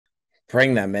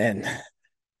Bring them in.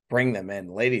 Bring them in.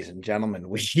 Ladies and gentlemen,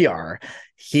 we are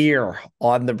here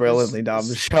on the Brilliantly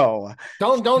Dumb Show.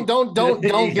 Don't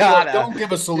You gotta. don't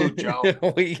give a salute, Joe.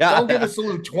 We Don't give a gotta.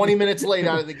 salute 20 minits late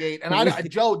out of the gate. And We,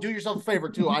 Joe, do yourself a favor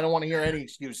too. I don't want to hear any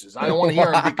excuses. I don't want to hear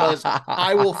them because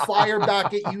I will fire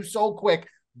back at you so quick.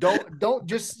 Don't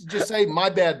just say my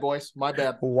bad, boys. My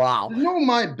bad. wow. No,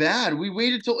 my bad. We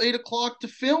waited till 8 o'clock to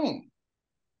film.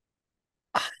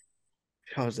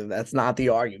 Joseph, that's not the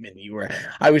argument you were.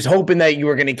 I was hoping that you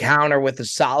were going to counter with a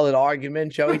solid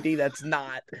argument, Joey D. That's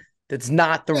not the Yeah, it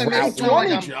route. makes it sound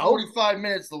like I'm Joe. 45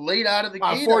 minutes late out of the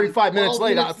gate. 45 minutes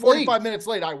late. 45 late. minutes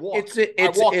late. I walked. I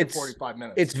walked in 45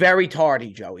 minutes. It's very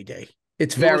tardy, Joey D.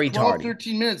 It's It very was 12, tardy.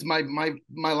 13 minutes.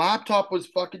 My laptop was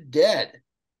fucking dead.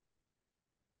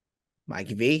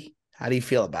 Mikey V, how do you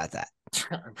feel about that?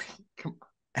 Come on.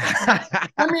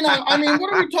 I mean,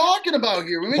 what are we talking about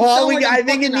here? We make Well, sound like I I'm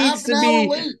think it fucking needs half to an hour be.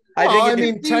 late. I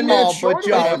think 10 minutes but short.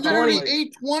 Joe, It's literally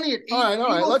 8:20 at 8, All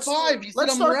right. Let's 8:05. You said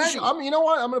let's I'm start the ready. show. You know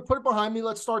what? I'm going to put it behind me.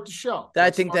 Let's start the show. I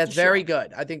think that's very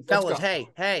good. I think, Let's fellas, go.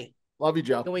 hey, Love you,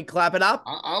 Joe. can we clap it up?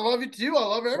 I love you too. I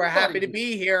love everybody. We're happy to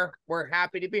be here. We're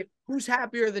happy to be. Who's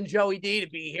happier than Joey D to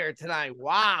be here tonight?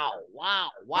 Wow.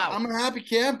 I'm a happy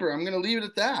camper. I'm going to leave it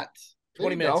at that.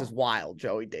 20 minutes is wild,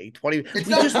 Joey D. 20. It's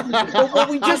We not-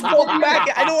 just walked back.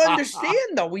 I don't understand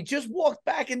though. We just walked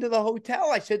back into the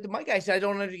hotel. I said to Mike, I said, I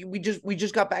don't know. We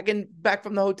just got back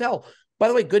from the hotel. By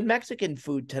the way, good Mexican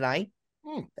food tonight.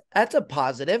 That's a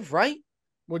positive, right?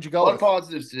 Where'd you A go? lot of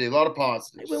positives today. A lot of I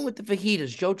positives. went with the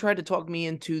fajitas. Joe tried to talk me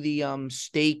into the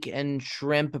steak and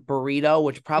shrimp burrito,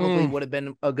 which probably would have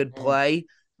been a good play.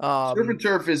 Surf and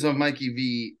turf is a Mikey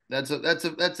V. That's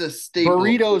a staple.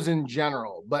 Burritos in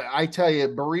general, but I tell you,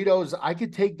 burritos, I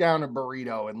could take down a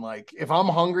burrito and like if I'm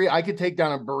hungry, I could take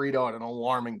down a burrito at an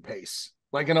alarming pace.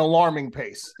 Like an alarming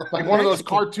pace. Like one of those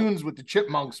cartoons with the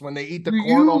chipmunks when they eat the Do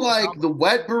corn. you like the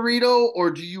wet burrito or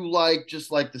do you like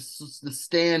just like the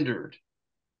standard?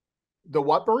 The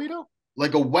what burrito?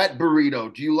 Like a wet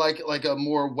burrito. Do you like a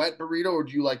more wet burrito or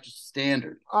do you like just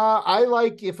standard? I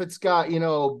like if it's got,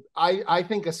 I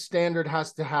think a standard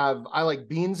has to have, I like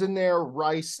beans in there,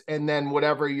 rice, and then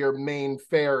whatever your main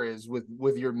fare is with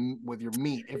your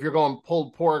meat. If you're going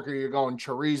pulled pork or you're going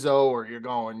chorizo or you're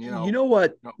going, You know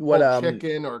what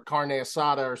chicken or carne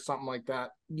asada or something like that.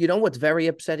 You know what's very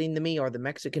upsetting to me are the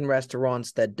Mexican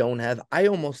restaurants that don't have. I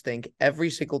almost think every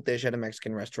single dish at a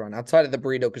Mexican restaurant, outside of the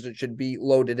burrito, because it should be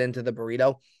loaded into the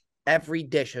burrito, every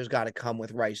dish has got to come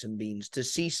with rice and beans. To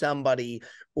see somebody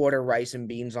order rice and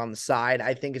beans on the side,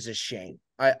 I think is a shame.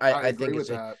 I think it's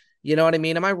that. You know what I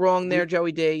mean? Am I wrong there,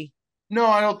 Joey D? No,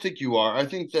 I don't think you are. I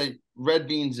think that red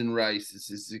beans and rice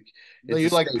is you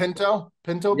like pinto?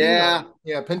 Pinto bean? Yeah.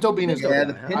 Yeah, pinto bean is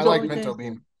good. I like pinto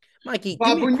bean. Mikey, Bob,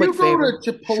 give me a when quick you go favor.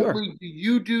 to Chipotle, Sure. do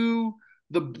you do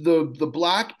the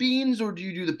black beans or do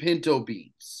you do the pinto beans?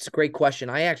 It's a great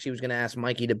question. I actually was going to ask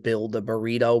Mikey to build a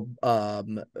burrito for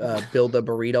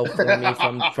me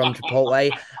from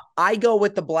Chipotle. I go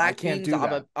with the black beans.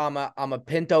 I'm a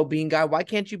pinto bean guy. Why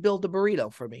can't you build a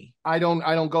burrito for me? I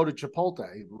don't go to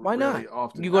Chipotle. Why not?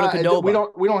 Often. You go to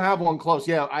Cadobo. We don't have one close.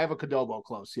 Yeah, I have a Cadobo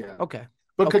close. Yeah. Okay.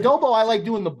 But Cadobo, I like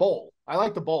doing the bowl. I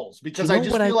like the bowls because I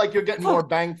just feel like you're getting more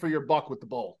bang for your buck with the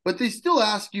bowl. But they still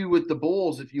ask you with the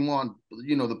bowls if you want,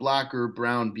 the black or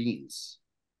brown beans.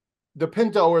 The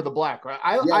pinto or the black, right?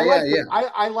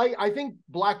 I think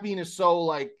black bean is so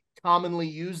like commonly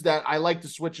used that I like to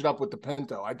switch it up with the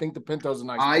pinto. I think the pinto's a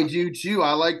nice. I do too.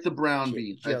 I like the brown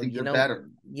beans. I think they're better.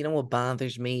 You know what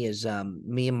bothers me is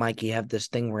me and Mikey have this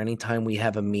thing where anytime we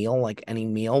have a meal, like any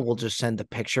meal, we'll just send a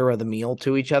picture of the meal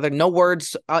to each other. No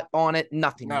words on it,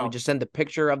 nothing. No. We just send a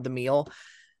picture of the meal.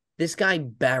 This guy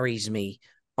buries me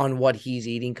on what he's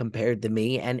eating compared to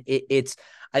me, and it's.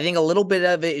 I think a little bit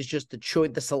of it is just the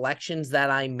choice. The selections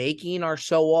that I'm making are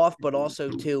so off, but also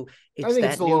too, it's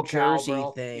that New Jersey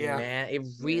thing, man. It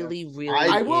really is.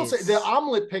 I will say the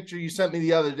omelet picture you sent me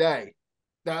the other day.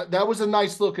 That was a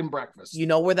nice looking breakfast. You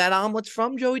know where that omelet's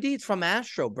from, Joey D? It's from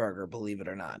Astro Burger, believe it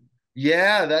or not.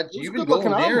 Yeah, you've been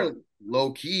going there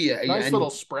low key. Nice little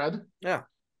spread. Yeah.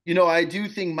 I do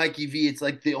think Mikey V, it's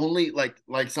like the only like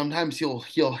sometimes he'll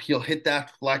hit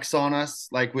that flex on us,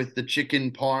 like with the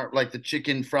chicken part, like the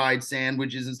chicken fried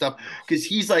sandwiches and stuff, because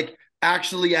he's like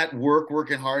actually at work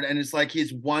working hard, and it's like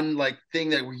his one like thing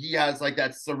that he has like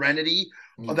that serenity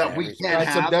that we can't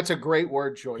have. That's a great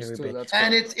word choice too.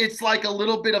 And it's like a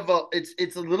little bit of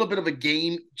a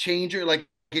game changer. Like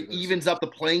it evens up the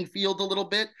playing field a little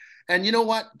bit. And you know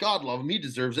what? God love him. He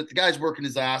deserves it. The guy's working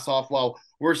his ass off while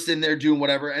we're sitting there doing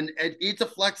whatever. And it's a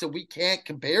flex that we can't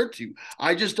compare to.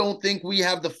 I just don't think we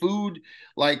have the food.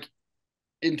 Like,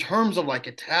 in terms of like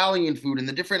Italian food and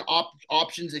the different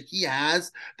options that he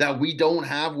has that we don't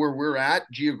have where we're at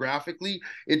geographically,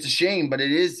 it's a shame, but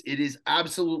it is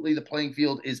absolutely, the playing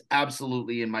field is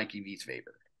absolutely in Mikey V's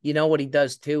favor. You know what he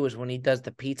does too is when he does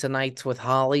the pizza nights with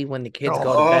Holly, when the kids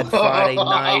go to bed Friday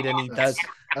night, and he does,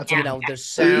 the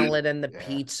salad and the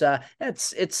pizza.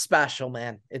 It's special,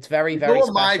 man. It's very, very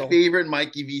special. My favorite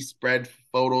Mikey V spread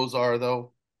photos are,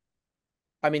 though.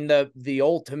 I mean, the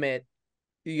ultimate.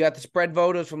 You got the spread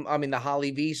photos from, the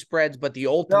Holly V spreads, but the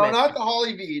ultimate. No, not the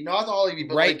Holly V,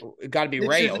 but right. It got to be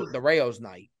Rayo, the Rayo's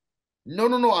night.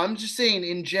 No. I'm just saying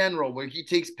in general, where he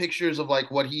takes pictures of like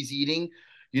what he's eating.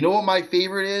 You know what my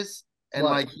favorite is? And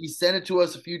like he sent it to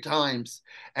us a few times,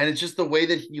 and it's just the way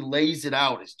that he lays it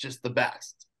out is just the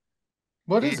best.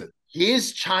 What is it?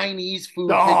 His Chinese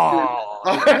food.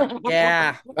 Oh,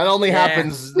 yeah. That only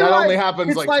happens. That only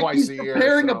happens like twice a year.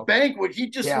 Preparing a banquet. He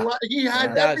just he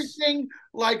had everything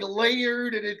like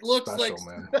layered, and it looks special,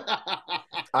 man.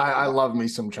 I love me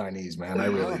some Chinese, man. I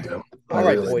really do. All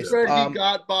right, boys. He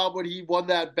got Bob when he won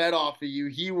that bet off of you.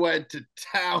 He went to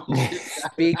town. Had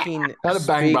to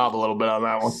bang Bob a little bit on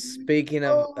that one. Speaking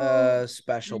of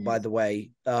special, by the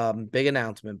way, big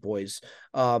announcement, boys.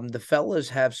 The fellas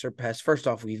have surpassed. First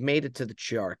off, we've made it to the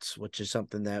charts, which is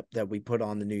something that we put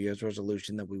on the New Year's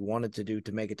resolution that we wanted to do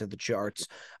to make it to the charts.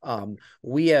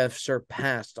 We have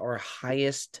surpassed our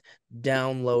highest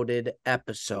downloaded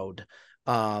episode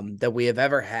that we have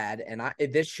ever had, and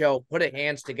this show, put it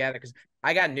hands together, because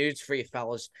I got news for you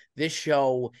fellas. This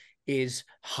show is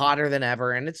hotter than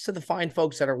ever, and it's to the fine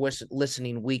folks that are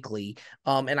listening weekly.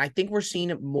 And I think we're seeing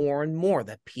it more and more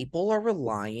that people are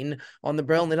relying on the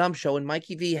Brilliantly Dumb show. And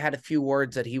Mikey V had a few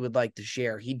words that he would like to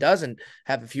share. He doesn't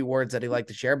have a few words that he'd like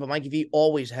to share, but Mikey V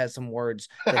always has some words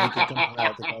that he can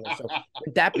compile together. So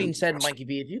with that being said, Mikey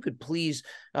V, if you could please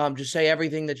just say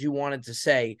everything that you wanted to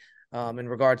say in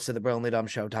regards to the Brilliantly Dumb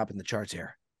show topping the charts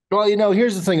here. Well,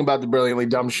 here's the thing about the Brilliantly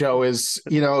Dumb show is,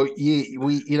 we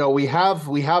have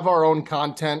our own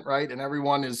content, right? And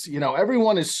everyone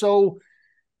is so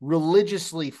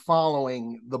religiously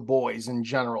following the boys in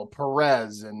general,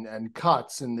 Perez and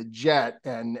Cuts and the Jet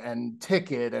and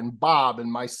Ticket and Bob and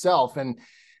myself, and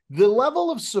the level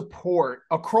of support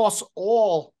across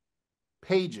all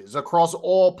pages, across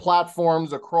all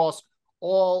platforms, across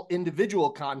all individual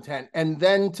content, and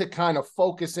then to kind of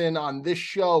focus in on this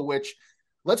show, which,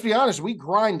 let's be honest, we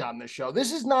grind on this show.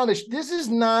 This is not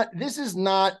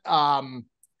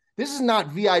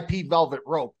VIP velvet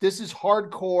rope. This is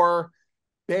hardcore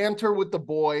banter with the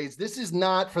boys. This is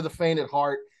not for the faint at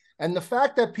heart. And the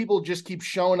fact that people just keep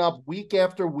showing up week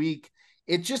after week,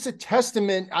 it's just a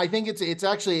testament. I think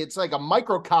it's like a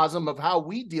microcosm of how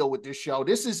we deal with this show.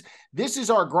 This is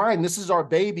our grind. This is our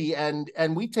baby, and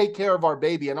we take care of our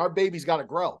baby, and our baby's got to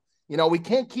grow. We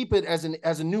can't keep it as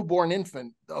a newborn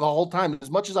infant the whole time, as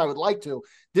much as I would like to.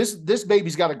 This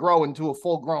baby's got to grow into a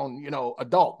full grown,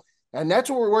 adult. And that's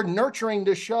what we're nurturing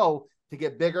this show to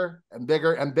get bigger and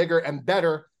bigger and bigger and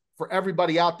better for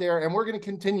everybody out there. And we're going to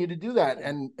continue to do that.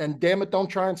 And damn it, don't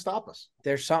try and stop us.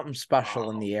 There's something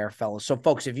special in the air, fellas. So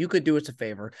folks, if you could do us a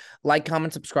favor, like,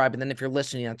 comment, subscribe. And then if you're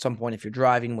listening at some point, if you're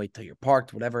driving, wait till you're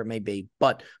parked, whatever it may be.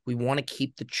 But we want to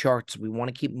keep the charts. We want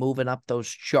to keep moving up those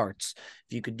charts.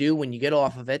 If you could do, when you get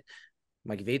off of it,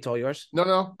 Mikey V, it's all yours.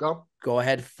 No, go. Go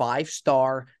ahead,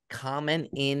 5-star, comment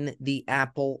in the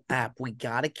Apple app. We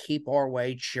got to keep our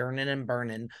way churning and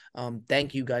burning.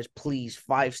 Thank you guys. Please,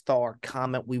 5-star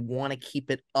comment. We want to keep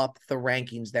it up the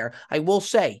rankings there. I will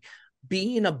say,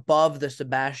 being above the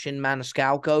Sebastian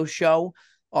Maniscalco show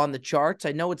on the charts,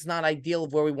 I know it's not ideal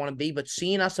of where we want to be, but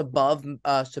seeing us above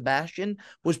Sebastian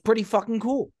was pretty fucking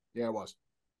cool. Yeah, it was.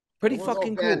 Pretty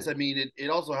fucking cool. I mean, it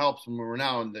also helps when we're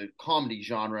now in the comedy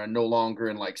genre and no longer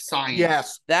in like science.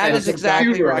 Yes, that is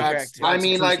exactly right. I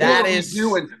mean, like, that what is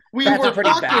doing?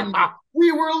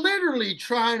 We were literally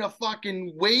trying to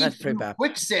fucking wade through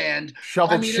quicksand.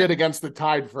 Shoveled shit against the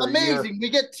tide for amazing. A year. We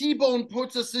get T-Bone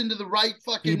puts us into the right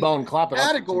fucking T-Bone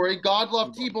category. God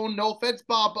love T-Bone, no offense,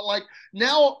 Bob, but like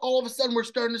now all of a sudden we're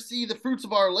starting to see the fruits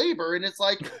of our labor, and it's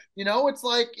like, the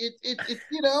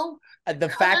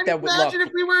fact that imagine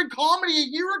if we were in comedy a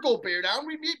year ago, Bear Down,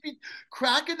 we'd be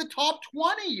cracking the top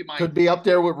 20. You might could be up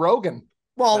there with Rogan.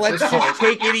 Well, let's just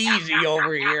take it easy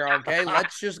over here, okay?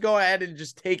 Let's just go ahead and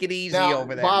just take it easy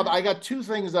over there. Bob, I got two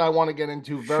things that I want to get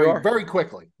into very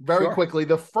quickly. Quickly.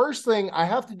 The first thing, I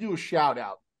have to do a shout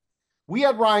out. We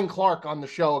had Ryan Clark on the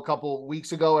show a couple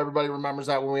weeks ago. Everybody remembers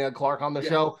that when we had Clark on the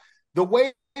show. The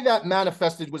way that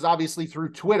manifested was obviously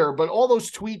through Twitter, but all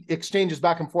those tweet exchanges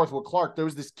back and forth with Clark, there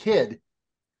was this kid,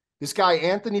 this guy,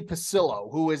 Anthony Pasillo,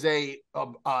 who is a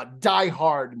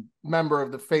diehard member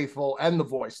of the faithful and the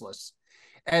voiceless.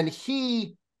 And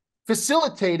he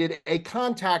facilitated a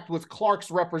contact with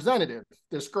Clark's representative,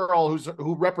 this girl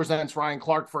who represents Ryan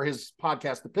Clark for his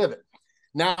podcast, The Pivot.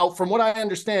 Now, from what I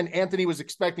understand, Anthony was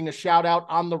expecting a shout out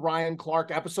on the Ryan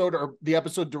Clark episode or the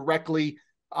episode directly,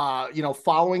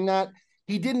 following that.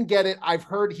 He didn't get it. I've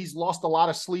heard he's lost a lot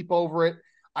of sleep over it.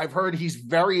 I've heard he's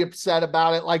very upset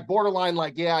about it, like borderline,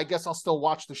 like, yeah, I guess I'll still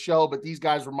watch the show, but these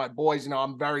guys were my boys.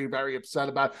 I'm very, very upset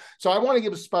about it. So I want to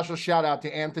give a special shout out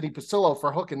to Anthony Pasillo for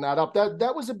hooking that up.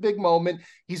 That was a big moment.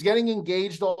 He's getting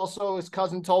engaged also. His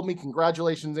cousin told me,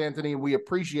 congratulations, Anthony. We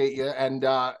appreciate you. And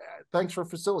thanks for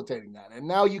facilitating that. And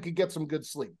now you could get some good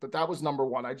sleep, but that was number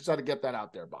one. I just had to get that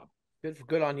out there, Bob.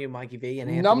 Good on you, Mikey V. And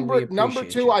Anthony, number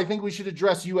two, I think we should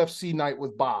address UFC night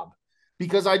with Bob.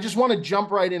 Because I just want to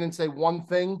jump right in and say one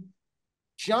thing.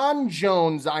 John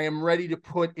Jones, I am ready to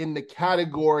put in the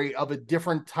category of a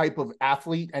different type of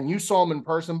athlete. And you saw him in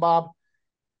person, Bob.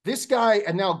 This guy,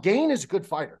 and now Gane is a good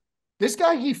fighter. This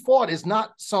guy he fought is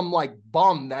not some like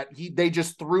bum that they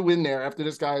just threw in there after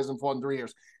this guy hasn't fought in 3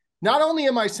 years. Not only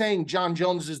am I saying John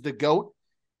Jones is the GOAT,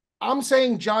 I'm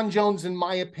saying John Jones, in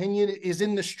my opinion, is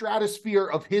in the stratosphere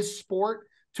of his sport,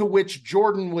 to which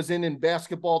Jordan was in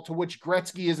basketball, to which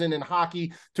Gretzky is in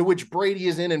hockey, to which Brady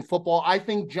is in football. I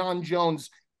think John Jones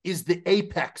is the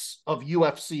apex of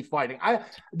UFC fighting.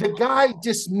 The guy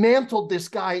dismantled this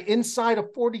guy inside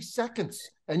of 40 seconds.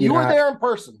 And you were there in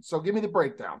person, so give me the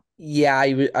breakdown. Yeah,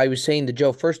 I was saying to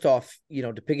Joe, first off,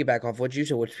 to piggyback off what you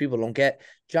said, which people don't get,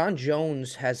 John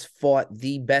Jones has fought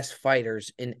the best fighters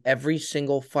in every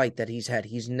single fight that he's had.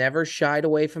 He's never shied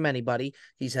away from anybody.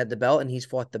 He's had the belt, and he's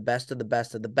fought the best of the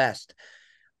best of the best.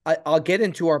 I'll get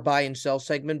into our buy and sell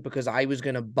segment because I was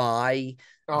going to buy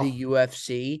the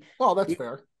UFC. Well, that's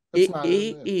fair.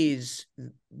 It is,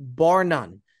 bar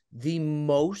none, the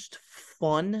most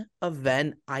fun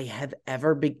event I have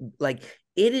ever been. Like,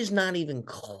 it is not even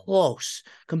close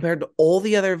compared to all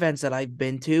the other events that I've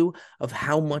been to of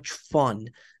how much fun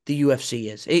the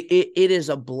UFC is. It is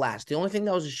a blast. The only thing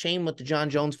that was a shame with the John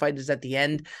Jones fight is at the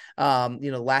end,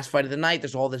 last fight of the night,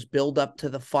 there's all this build up to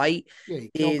the fight.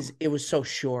 It was so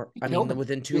short. I mean,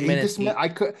 within 2 minutes. I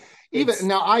could even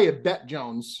now. I had bet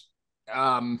Jones.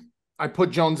 I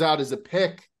put Jones out as a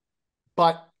pick,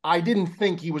 but I didn't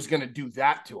think he was going to do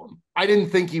that to him. I didn't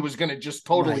think he was going to just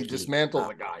totally dismantle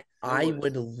the guy. I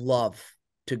would love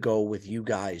to go with you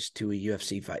guys to a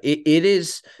UFC fight. It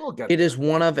is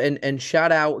one of, and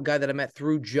shout out a guy that I met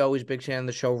through Joe. He's a big fan of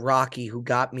the show, Rocky, who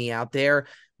got me out there.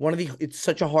 It's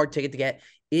such a hard ticket to get.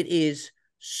 It is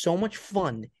so much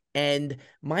fun. And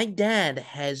my dad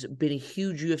has been a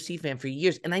huge UFC fan for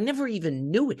years, and I never even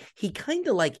knew it. He kind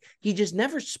of he just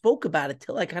never spoke about it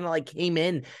till I kind of came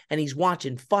in, and he's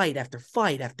watching fight after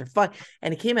fight after fight,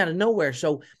 and it came out of nowhere.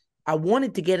 So I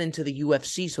wanted to get into the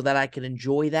UFC so that I could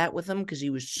enjoy that with him because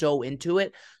he was so into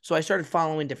it. So I started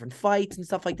following different fights and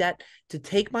stuff like that. To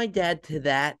take my dad to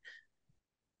that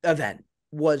event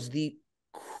was the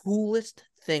coolest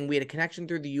thing. We had a connection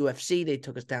through the UFC. They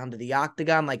took us down to the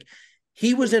Octagon.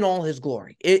 He was in all his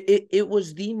glory. It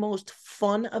was the most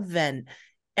fun event.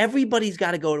 Everybody's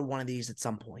got to go to one of these at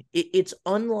some point. It's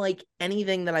unlike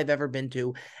anything that I've ever been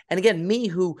to. And again, me,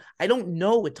 who I don't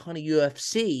know a ton of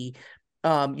UFC,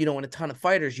 and a ton of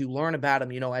fighters, you learn about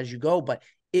them, as you go. But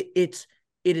it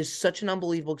is such an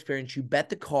unbelievable experience. You bet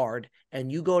the card and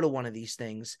you go to one of these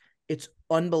things. It's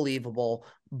unbelievable.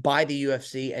 Buy the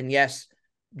UFC. And yes,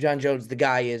 John Jones, the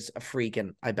guy, is a freak,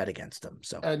 and I bet against him.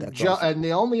 So, and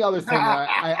the only other thing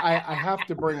I have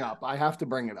to bring up,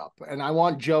 and I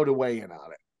want Joe to weigh in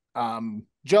on it.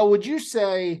 Joe, would you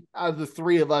say out of the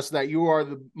three of us that you are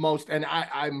the most? And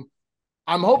I'm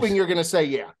hoping you're going to say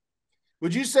yeah.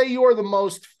 Would you say you are the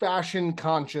most fashion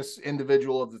conscious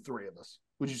individual of the three of us?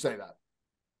 Would you say that?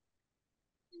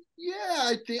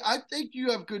 Yeah, I think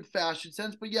you have good fashion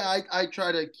sense, but yeah, I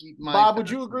try to keep my. Bob, would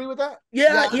you agree with that?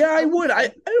 Yeah, I would.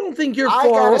 I don't think you're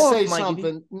far off. I gotta say Mikey.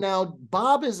 something. Now,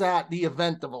 Bob is at the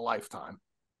event of a lifetime.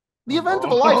 The event of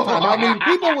a lifetime. I mean,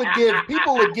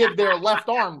 people would give their left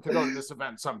arm to go to this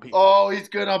event. Some people. Oh, he's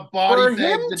gonna body for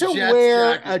him to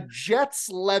wear a Jets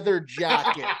leather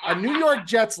jacket, a New York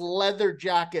Jets leather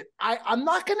jacket. I'm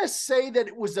not gonna say that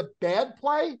it was a bad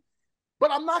play. But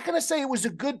I'm not going to say it was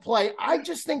a good play. I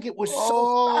just think it was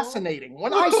so fascinating.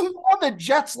 When I saw the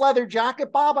Jets leather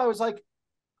jacket, Bob, I was like,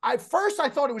 at first I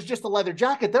thought it was just a leather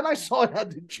jacket. Then I saw it had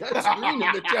the Jets green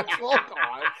and the Jets logo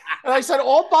on it. And I said,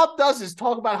 all Bob does is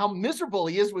talk about how miserable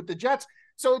he is with the Jets.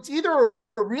 So it's either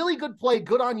a really good play,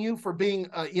 good on you for being,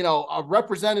 a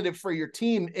representative for your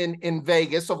team in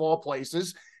Vegas, of all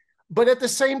places. But at the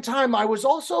same time, I was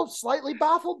also slightly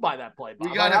baffled by that play,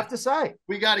 Bob, I have to say.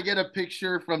 We got to get a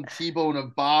picture from T-Bone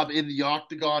of Bob in the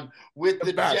octagon with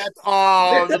the best. Jets.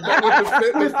 Oh,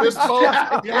 with fist pose.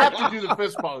 You have to do the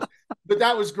fist pose. But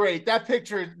that was great. That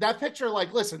picture,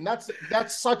 like, listen, that's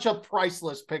such a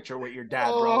priceless picture with your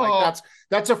dad, bro. Like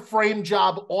that's a frame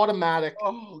job, automatic,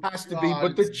 has to be.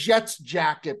 But the Jets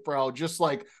jacket, bro, just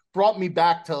like brought me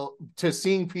back to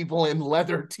seeing people in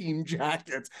leather team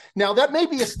jackets. Now, that may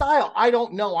be a style. I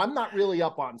don't know. I'm not really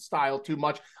up on style too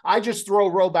much. I just throw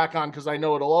row back on because I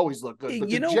know it'll always look good. But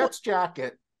the Jets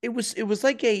jacket. It was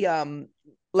like a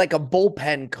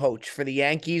bullpen coach for the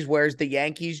Yankees wears the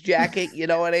Yankees jacket. You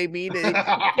know what I mean?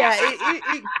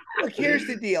 Look, here's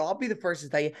the deal. I'll be the first to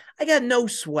tell you, I got no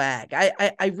swag.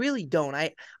 I really don't.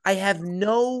 I have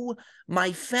no,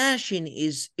 my fashion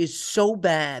is so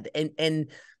bad.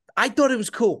 And I thought it was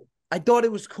cool. All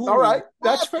right.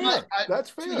 That's fair. That's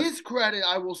fair. To his credit,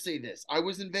 I will say this. I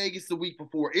was in Vegas the week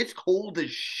before. It's cold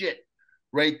as shit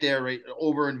right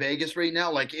over in Vegas right now.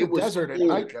 Like, it was desert at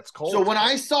night. That's cold. So when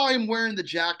I saw him wearing the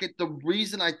jacket, the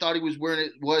reason I thought he was wearing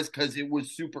it was because it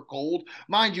was super cold.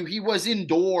 Mind you, he was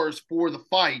indoors for the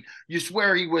fight. You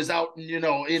swear he was out, in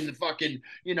the fucking,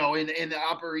 in the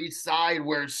Upper East Side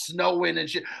where it's snowing and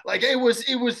shit. Like, it was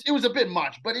a bit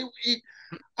much, but it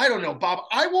I don't know, Bob.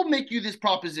 I will make you this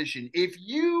proposition. If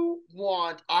you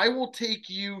want, I will take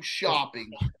you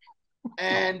shopping.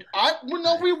 And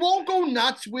we won't go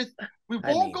nuts with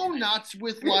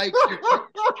like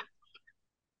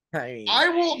I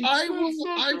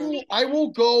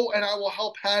will go and I will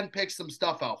help handpick some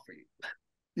stuff out for you.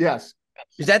 Yes.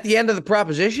 Is that the end of the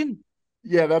proposition?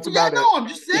 Yeah, that's about it. No, I'm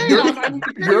just saying.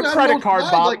 Your credit card,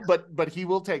 Bob, but he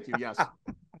will take you, yes.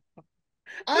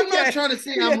 I'm not trying to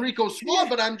say I'm Rico Suave,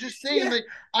 but I'm just saying that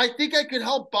I think I could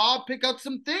help Bob pick out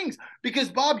some things because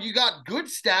Bob, you got good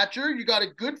stature, you got a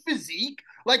good physique.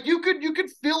 Like you could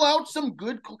fill out some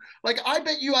good. Like I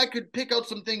bet you I could pick out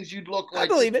some things you'd look like. I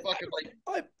believe it.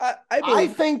 I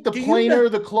think the plainer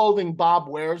the clothing Bob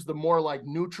wears, the more like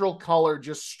neutral color,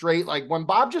 just straight. Like when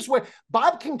Bob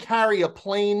can carry a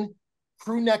plain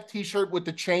crew neck T-shirt with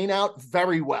the chain out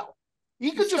very well.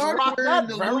 He could just rock that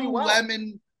very well.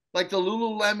 Like the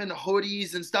Lululemon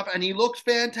hoodies and stuff, and he looks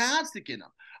fantastic in them.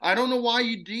 I don't know why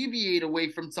you deviate away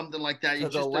from something like that. To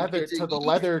the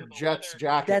leather Jets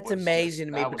jacket. That's amazing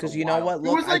to me because you know what?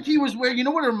 Look, it was like he was wearing. You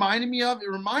know what it reminded me of? It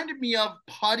reminded me of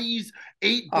Putty's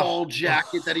 8-ball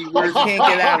jacket that he wears. I can't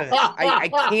get out of this. I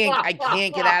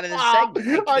can't get out of this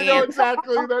segment. I know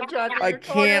exactly that jacket. I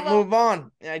can't move on.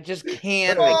 I just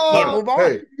can't. I can't move on.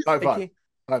 Hey, high five.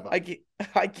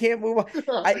 I can't move on.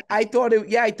 I thought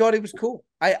it was cool.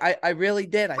 I really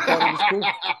did. I thought it was cool.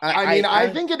 I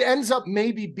think it ends up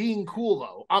maybe being cool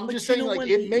though. I'm just saying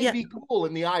it may be cool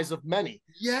in the eyes of many.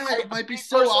 Yeah, it might be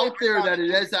so out there that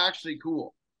it is actually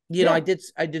cool. You know, I did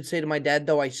say to my dad,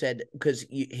 though, I said, because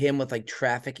him with like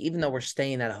traffic, even though we're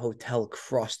staying at a hotel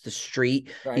across the street,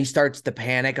 he starts to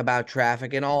panic about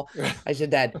traffic and all. I said,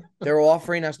 Dad, they're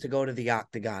offering us to go to the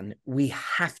Octagon. We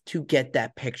have to get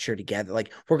that picture together.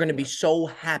 Like, we're going to be so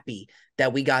happy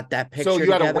that we got that picture together.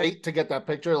 So you had to wait to get that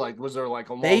picture? Like, was there like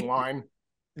a long line?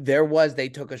 They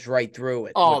took us right through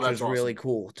it, which was awesome. Really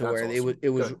cool to where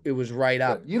awesome. it was right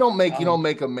up. You don't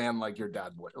make a man like your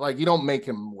dad wait. Like you don't make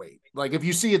him wait. Like if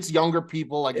you see it's younger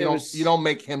people, like you don't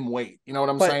make him wait. You know what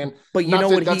I'm saying? But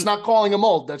that's not calling him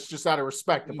old. That's just out of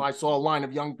respect. If I saw a line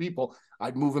of young people,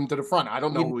 I'd move him to the front. I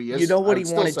don't know who he is. You know what he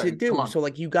wanted to do. So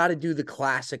like you got to do the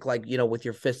classic, like with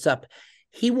your fists up.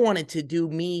 He wanted to do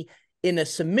me in a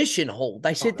submission hold.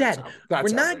 I said, Dad, we're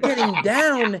not getting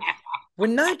down. We're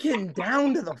not getting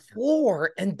down to the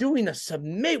floor and doing a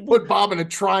submit. Put Bob in a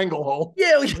triangle hole.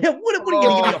 Yeah. What are you going to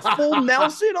give me a full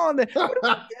Nelson on the? What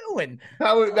are we doing?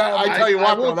 I tell you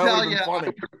what, that would have been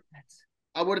funny.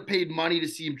 I would have paid money to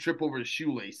see him trip over his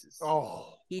shoelaces.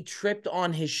 Oh, he tripped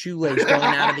on his shoelace going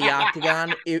out of the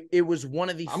octagon. It was one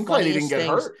of the funniest glad he didn't get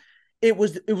things. Hurt. It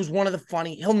was one of the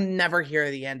funny. He'll never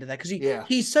hear the end of that because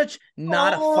he's such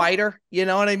not a fighter. You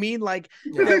know what I mean? Like,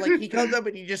 like he comes up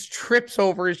and he just trips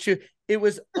over his shoe. It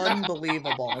was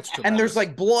unbelievable. And there's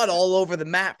like blood all over the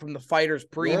mat from the fighters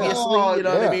previously. You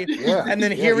know what I mean? Yeah. And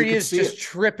then here he is just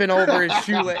tripping over his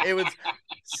shoelace. It was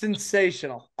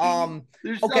sensational.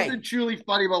 There's something truly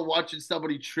funny about watching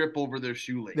somebody trip over their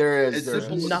shoelace. There is.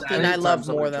 Nothing I love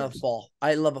more than a fall.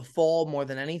 I love a fall more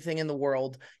than anything in the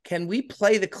world. Can we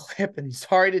play the clip? And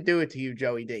sorry to do it to you,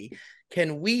 Joey D.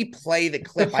 Can we play the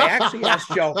clip? I actually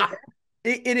asked Joe.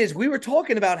 It is. We were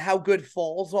talking about how good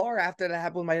falls are after that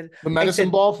happened with my head. The medicine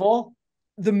ball fall?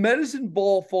 The medicine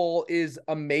ball fall is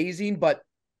amazing, but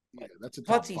that's a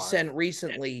top Tutsy 5. sent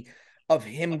recently of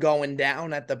him going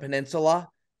down at the peninsula.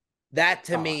 That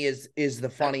to me is the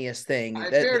funniest thing. I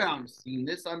bear down seen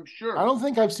this, I'm sure. I don't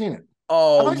think I've seen it.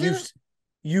 Oh,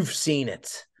 you've seen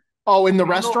it. Oh, in the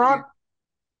restaurant?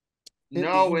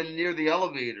 No, in near the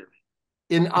elevator.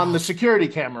 On the security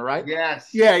camera, right? Yes.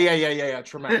 Yeah.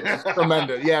 Tremendous.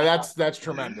 Tremendous. Yeah, that's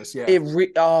tremendous. Yeah.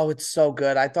 It's so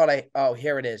good.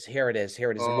 Here it is.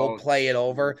 And we'll play it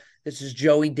over. This is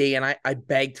Joey D, and I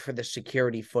begged for the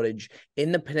security footage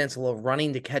in the peninsula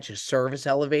running to catch a service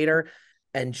elevator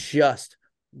and just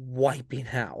wiping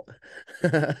out. Oh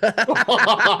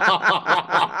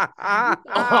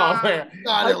man!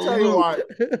 I tell you what.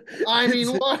 I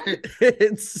mean, what?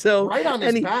 It's so right on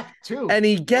his back too, and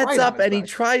he gets up and he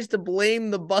tries to blame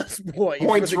the busboy.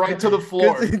 Points right to the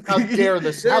floor. How dare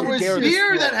this? There was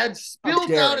beer that had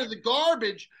spilled out of the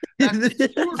garbage that the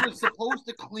steward was supposed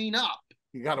to clean up.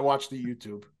 You got to watch the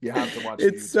YouTube. You have to watch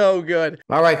it's so good.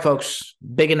 All right, folks.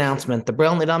 Big announcement. The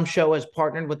Brilliantly Dumb Show has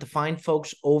partnered with the fine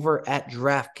folks over at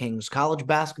DraftKings. College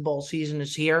basketball season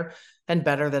is here and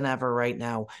better than ever right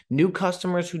now. New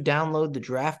customers who download the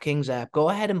DraftKings app, go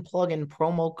ahead and plug in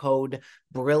promo code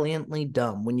Brilliantly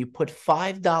Dumb. When you put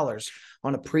 $5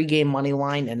 on a pregame money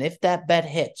line, and if that bet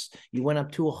hits, you win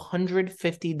up to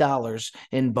 $150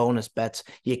 in bonus bets.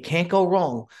 You can't go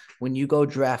wrong when you go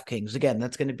DraftKings. Again,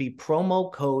 that's going to be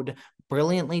promo code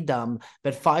Brilliantly Dumb.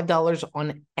 Bet $5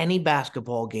 on any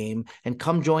basketball game and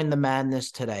come join the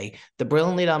madness today. The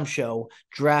Brilliantly Dumb Show,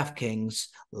 DraftKings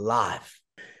live.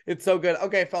 It's so good.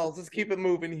 Okay, fellas, let's keep it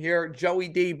moving here. Joey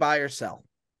D, buy or sell?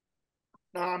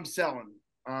 No, I'm selling.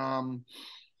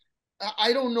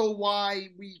 I don't know why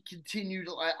we continue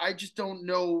to. I just don't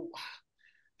know.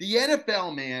 The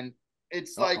NFL, man.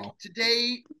 It's like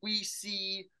today we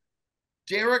see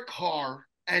Derek Carr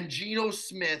and Geno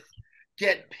Smith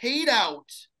get paid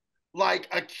out like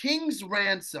a king's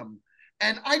ransom,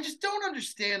 and I just don't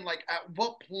understand. Like, at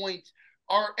what point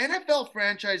our NFL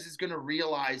franchise is going to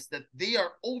realize that they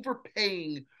are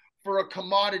overpaying for a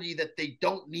commodity that they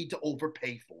don't need to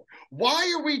overpay for?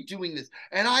 Why are we doing this?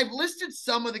 And I've listed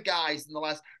some of the guys in the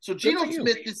last. So Geno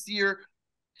Smith this year,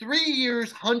 3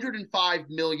 years, $105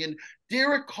 million.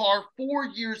 Derek Carr, 4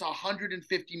 years,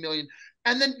 $150 million.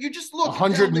 And then you just look.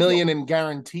 $100 million in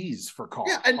guarantees for Carr.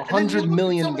 Yeah, and $100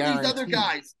 million some guarantees. Of these other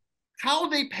guys, how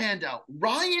they panned out.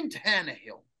 Ryan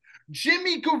Tannehill,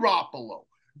 Jimmy Garoppolo,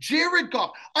 Jared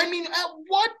Goff. I mean, at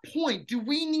what point do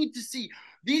we need to see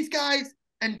these guys?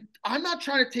 And I'm not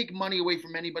trying to take money away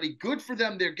from anybody. Good for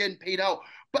them. They're getting paid out.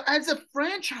 But as a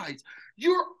franchise,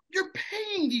 you're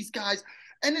paying these guys.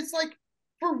 And it's like,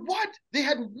 for what? They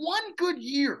had one good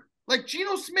year. Like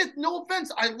Geno Smith, no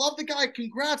offense. I love the guy.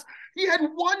 Congrats. He had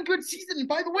one good season. And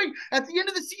by the way, at the end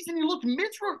of the season, he looked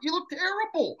miserable. He looked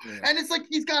terrible. Yeah. And it's like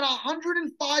he's got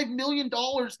 $105 million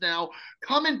now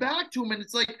coming back to him. And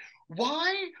it's like,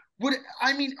 why would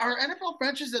our NFL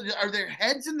franchises, are their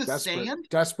heads in the sand?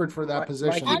 Desperate for that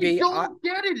position. I don't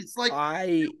get it. It's like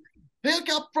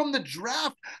pick up from the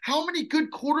draft. How many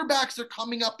good quarterbacks are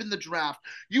coming up in the draft?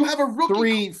 You have a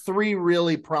rookie. Three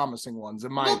really promising ones,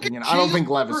 in my opinion. I don't think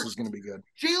Levis is going to be good.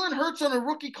 Jalen Hurts on a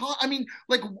rookie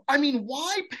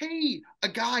why pay a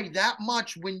guy that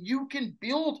much when you can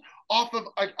build off of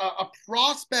a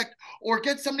prospect or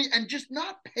get somebody and just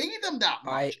not pay them that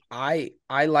much? I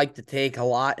like the take a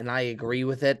lot, and I agree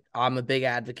with it. I'm a big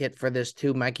advocate for this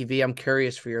too, Mikey V. I'm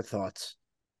curious for your thoughts.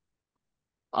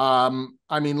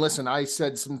 Listen, I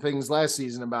said some things last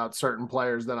season about certain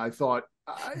players that I thought,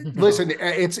 listen,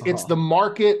 it's the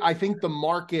market. I think the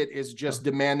market is just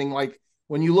demanding, like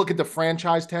when you look at the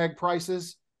franchise tag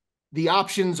prices, the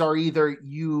options are either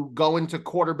you go into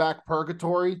quarterback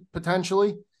purgatory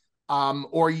potentially,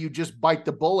 or you just bite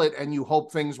the bullet and you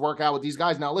hope things work out with these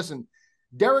guys. Now, listen,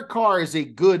 Derek Carr is a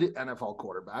good NFL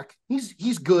quarterback.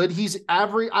 He's good. He's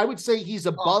average. I would say he's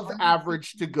above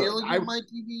average to good.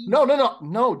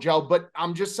 No, Joe. But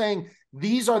I'm just saying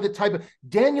these are the type of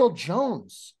Daniel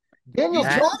Jones. Jones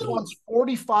wants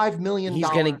 $45 million.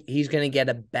 He's gonna get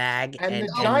a bag, and the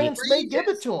Giants may give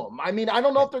it to him. I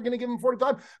don't know if they're gonna give him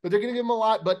 45, but they're gonna give him a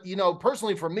lot. But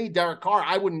personally, for me, Derek Carr,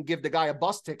 I wouldn't give the guy a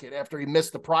bus ticket after he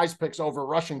missed the prize picks over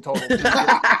rushing total.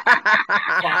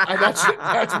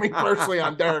 That's me personally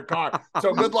on Derek Carr.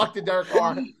 So good luck to Derek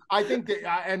Carr. I think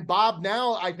that, and Bob,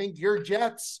 now I think your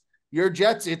Jets.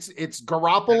 It's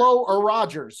Garoppolo or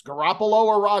Rodgers.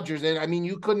 And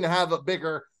you couldn't have a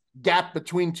bigger gap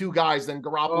between two guys than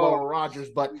Garoppolo or Rodgers,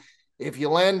 but if you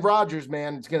land Rodgers,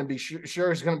 man, it's going to be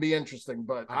sure it's going to be interesting.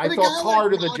 But I a thought guy Carr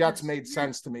like to the Jets Rodgers, made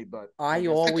sense to me. But I a guy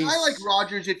always like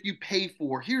Rodgers, if you pay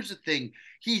for, here's the thing,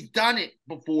 he's done it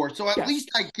before, so at least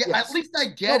I get no,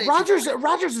 it.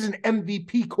 Rodgers is an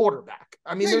MVP quarterback.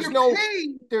 I mean, Yeah, there's you're no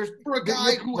paying there's for a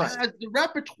guy who right. has the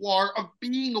repertoire of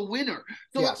being a winner.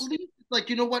 So Yes. at least, like,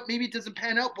 you know what? Maybe it doesn't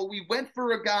pan out, but we went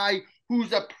for a guy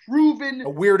who's a proven a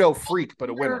weirdo freak, but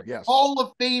a winner. Yes. Hall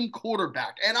of Fame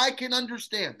quarterback, and I can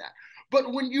understand that.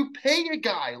 But when you pay a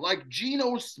guy like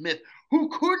Geno Smith, who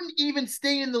couldn't even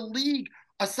stay in the league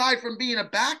aside from being a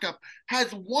backup,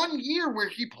 has 1 year where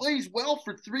he plays well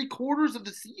for 3/4 of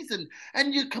the season,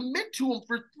 and you commit to him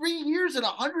for 3 years at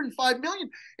 $105 million,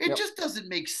 it just doesn't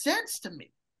make sense to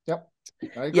me. Yep.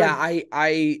 Yeah,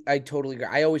 I totally agree.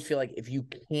 I always feel like if you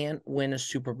can't win a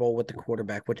Super Bowl with the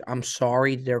quarterback, which I'm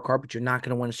sorry, Derek Carr, but you're not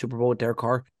going to win a Super Bowl with Derek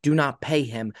Carr, do not pay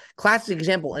him. Classic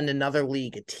example in another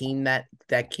league, a team that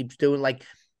keeps doing like,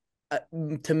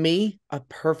 to me, a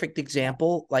perfect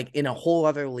example, like in a whole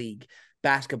other league,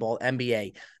 basketball,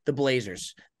 NBA, the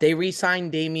Blazers. They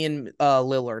re-signed Damian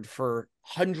Lillard for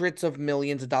hundreds of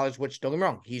millions of dollars, which, don't get me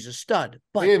wrong, he's a stud.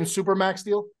 But they gave him Supermax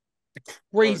deal?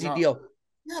 Crazy deal.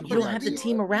 Yeah, you don't have the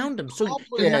team around them, so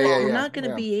you're not going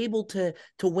to be able to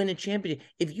win a championship.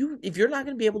 If you're not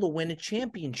going to be able to win a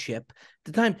championship at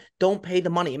the time, don't pay the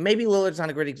money. And maybe Lillard's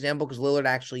not a great example because Lillard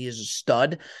actually is a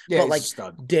stud. Yeah, but like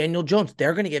Daniel Jones,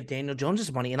 they're going to give Daniel Jones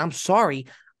this money, and I'm sorry,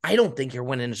 I don't think you're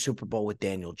winning a Super Bowl with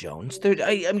Daniel Jones.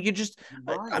 I mean, you're just.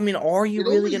 I mean, are you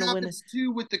really going to win it?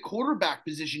 Too with the quarterback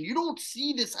position, you don't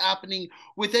see this happening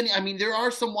with any. I mean, there are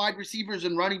some wide receivers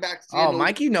and running backs. Oh,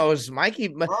 Mikey knows. Mikey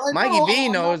V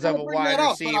knows of a wide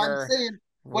receiver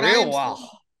real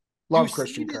well. Love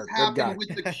Christian Kirk. Good guy. With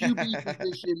the QB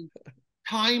position,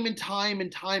 time and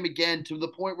time again, to the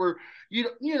point where you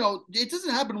know it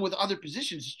doesn't happen with other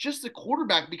positions. It's just the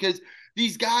quarterback, because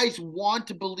these guys want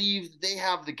to believe they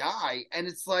have the guy, and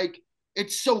it's like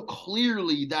it's so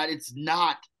clearly that it's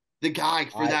not the guy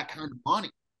for that kind of money.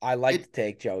 I like to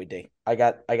take Joey D. I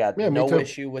got no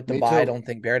issue with the buy. I don't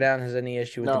think Bear Down has any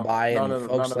issue with the buy. And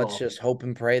folks, let's just hope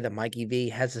and pray that Mikey V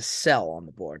has a sell on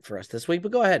the board for us this week.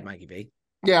 But go ahead, Mikey V.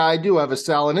 Yeah, I do have a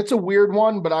sell, and it's a weird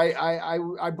one, but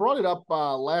I brought it up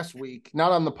last week,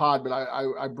 not on the pod, but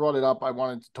I brought it up. I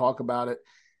wanted to talk about it.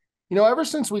 You know, ever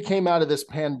since we came out of this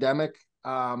pandemic,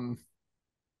 a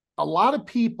lot of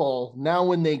people now,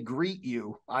 when they greet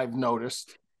you, I've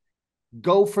noticed,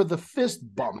 go for the fist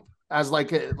bump as like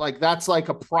that's like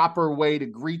a proper way to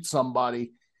greet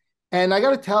somebody. And I got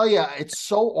to tell you, it's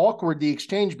so awkward, the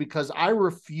exchange, because I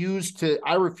refuse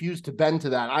to bend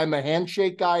to that. I'm a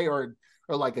handshake guy or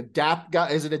like a dap guy.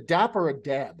 Is it a dap or a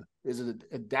dab? Is it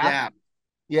a dap? Dap.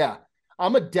 Yeah.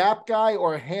 I'm a dap guy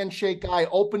or a handshake guy,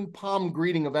 open palm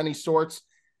greeting of any sorts.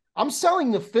 I'm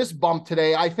selling the fist bump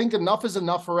today. I think enough is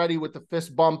enough already with the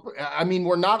fist bump. I mean,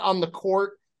 we're not on the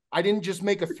court. I didn't just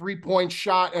make a 3-point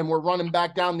shot and we're running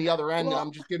back down the other end. And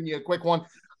I'm just giving you a quick one.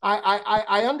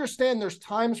 I understand there's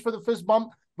times for the fist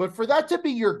bump, but for that to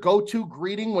be your go-to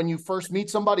greeting when you first meet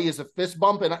somebody is a fist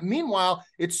bump. And meanwhile,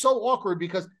 it's so awkward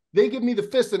because they give me the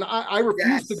fist and I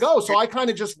refuse to go. So I kind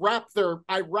of just wrap the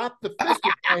fist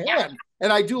with my hand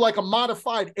and I do like a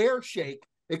modified air shake.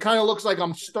 It kind of looks like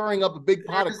I'm stirring up a big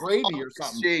pot of gravy or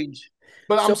something.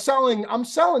 But I'm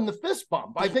selling the fist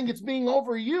bump. I think it's being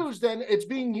overused, and it's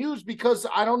being used because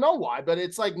I don't know why, but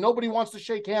it's like nobody wants to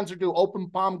shake hands or do open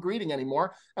palm greeting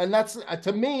anymore. And that's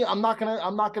to me, I'm not gonna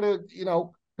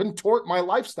contort my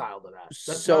lifestyle to that.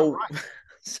 That's not right.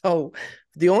 So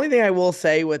the only thing I will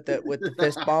say with the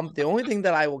fist bump, the only thing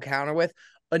that I will counter with,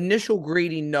 initial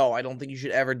greeting, no, I don't think you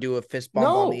should ever do a fist bump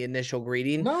on the initial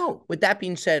greeting. No. With that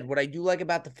being said, what I do like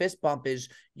about the fist bump is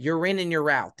you're in and you're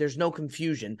out. There's no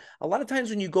confusion. A lot of times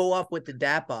when you go up with the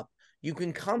dap up, you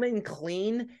can come in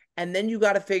clean, and then you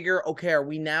got to figure, okay, are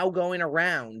we now going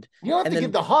around? You don't have to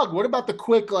give the hug. What about the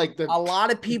quick, a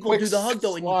lot of people do the hug,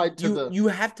 though, and you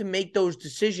have to make those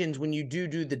decisions when you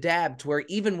do the dab, to where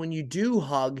even when you do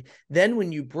hug, then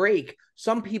when you break,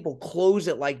 some people close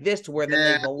it like this to where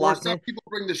then they lock in. Some people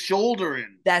bring the shoulder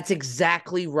in. That's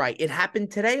exactly right. It happened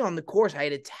today on the course. I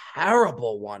had a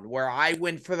terrible one where I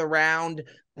went for the round,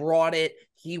 brought it.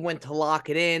 He went to lock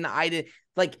it in. I did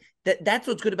that's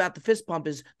what's good about the fist pump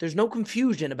is there's no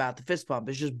confusion about the fist pump.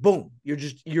 It's just boom.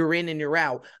 You're in and you're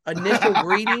out. Initial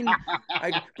greeting.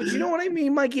 But you know what I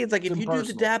mean, Mikey? It's like if you do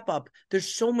the dap up,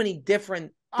 there's so many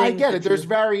different things. I get it. There's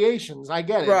variations. I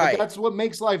get it. Right. But that's what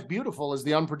makes life beautiful is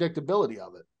the unpredictability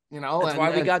of it. That's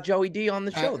why we got Joey D on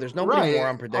the show. There's nobody more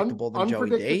unpredictable than Joey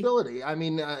D. Unpredictability. I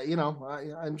mean,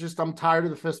 I'm tired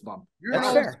of the fist bump. You're an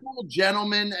old school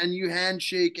gentleman, and you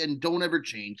handshake and don't ever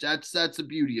change. That's the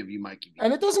beauty of you, Mikey.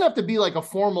 And it doesn't have to be like a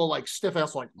formal, like stiff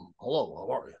ass, like hello,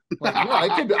 how are you? Like,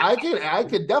 I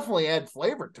could definitely add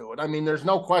flavor to it. I mean, there's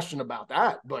no question about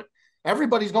that. But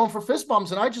everybody's going for fist bumps,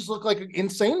 and I just look like an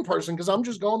insane person because I'm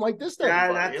just going like this to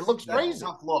everybody. It looks crazy.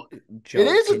 Tough look. Joe, it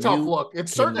is a tough look.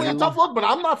 It's certainly a tough look, but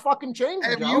I'm not fucking changing.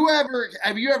 Have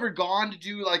you ever gone to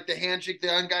do like the handshake? The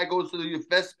one guy goes to the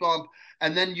fist bump,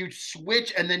 and then you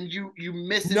switch, and then you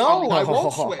miss it. No, I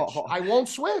won't switch. I won't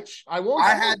switch.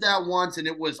 I had that once, and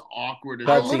it was awkward.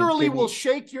 I literally will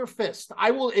shake your fist. I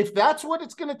will, if that's what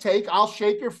it's going to take. I'll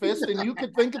shake your fist, and you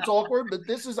could think it's awkward, but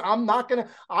I'm not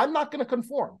gonna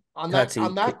conform on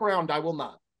that ground. I will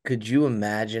not. Could you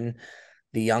imagine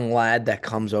the young lad that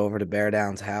comes over to Bear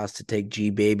Down's house to take G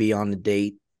Baby on a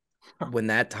date when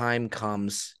that time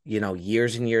comes?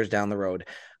 Years and years down the road.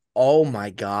 Oh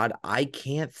my God, I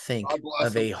can't think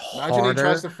of a harder. Imagine he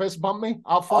tries to fist bump me.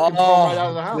 I'll fucking throw him right out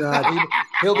of the house.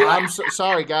 He'll be. I'm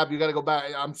sorry, Gab. You got to go back.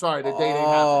 I'm sorry. The date ain't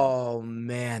happening. Oh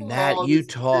man, you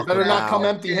talk. You better not come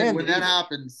empty-handed. When that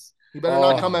happens, you better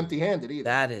not come empty-handed either.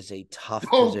 That is a tough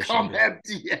don't position. Come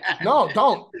empty-handed. No,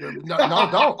 don't. No,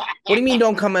 don't. What do you mean?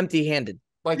 Don't come empty-handed?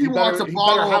 Like he better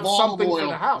have something for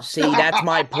the house. See, that's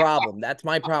my problem.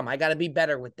 I got to be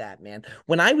better with that, man.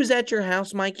 When I was at your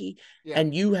house, Mikey,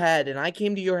 and I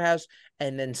came to your house,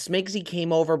 and then Smigsy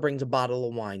came over, brings a bottle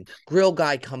of wine. Grill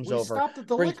guy comes over. Stopped at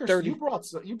the liquor store.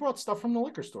 You brought stuff from the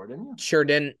liquor store, didn't you? Sure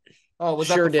didn't. Oh, was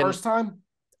that the first time?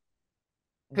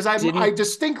 Because I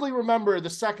distinctly remember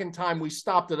the second time we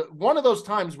stopped at one of those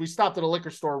times we stopped at a liquor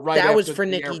store right. That was for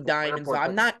Nikki Diamonds.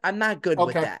 I'm not good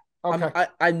with that. Okay.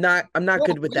 I'm not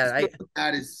good with that.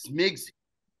 That is Smigsy.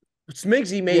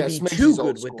 Smigsy may be too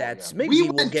good with that. Yeah. Smigsy we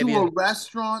went to a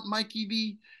restaurant, Mikey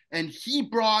V, and he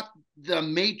brought the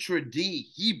maitre d'.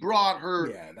 He brought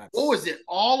her. What was it?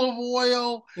 Olive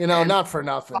oil. Not for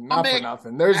nothing. Not for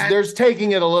nothing. There's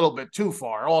taking it a little bit too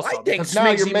far. Also, I think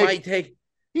Smigsy might take.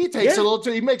 He takes a little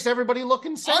too. He makes everybody look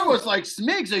insane. I was like,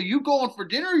 Smigs, are you going for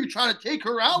dinner? Or are you trying to take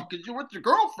her out because you're with your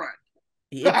girlfriend?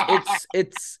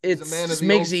 It's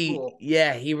Smigsy.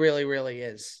 Yeah, he really, really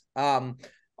is. All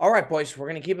right, boys, we're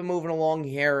gonna keep it moving along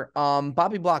here.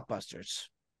 Bobby Blockbusters.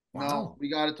 Wow. No, we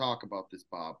got to talk about this,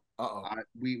 Bob.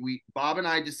 We Bob and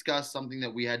I discussed something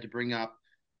that we had to bring up,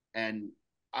 and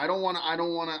I don't want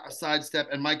to sidestep.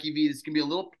 And Mikey V, this can be a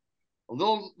little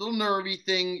nervy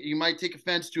thing. You might take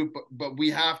offense to it, but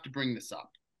we have to bring this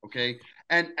up, okay?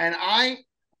 And I.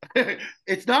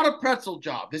 It's not a pretzel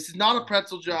job. This is not a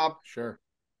pretzel job. Sure.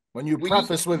 When you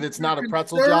preface with it's not a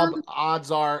pretzel job,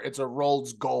 odds are it's a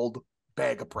Rolls Gold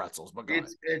bag of pretzels. But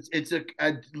it's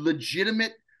a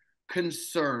legitimate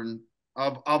concern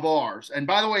of ours. And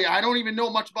by the way, I don't even know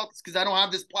much about this because I don't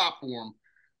have this platform.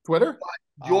 Twitter?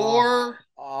 But your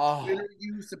Twitter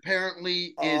use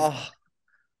apparently is,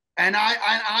 and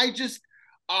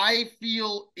I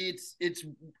feel it's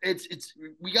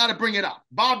we got to bring it up.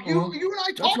 Bob, you and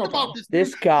I talked about this.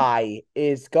 This guy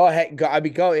is go ahead.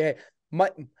 Go ahead.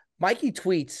 Mikey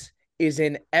Tweets is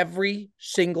in every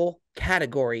single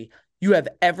category you have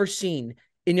ever seen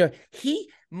in your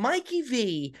Mikey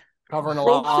V covering a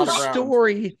lot of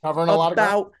story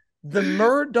about the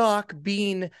Murdoch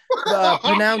being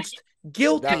pronounced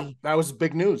guilty. That was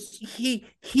big news. He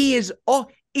is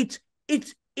all it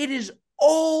is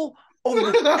all over.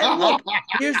 And look,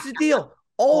 here's the deal.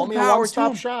 All power to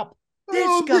him. Shop.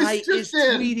 This guy is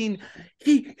tweeting.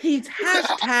 He's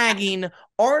hashtagging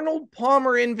Arnold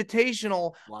Palmer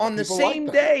Invitational on the same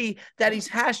day that he's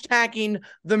hashtagging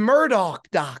the Murdoch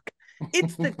doc.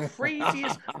 It's the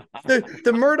craziest.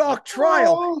 The Murdoch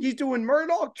trial. He's doing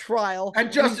Murdoch trial and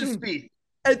Justice Speed.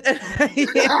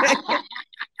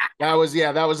 That was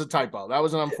a typo. That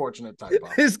was an unfortunate typo.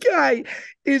 This guy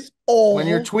is all. When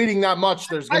you're tweeting that much,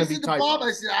 there's going to be typos. Bob,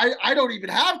 I said, I don't even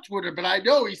have Twitter, but I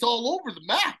know he's all over the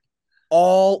map.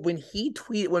 When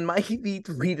Mikey V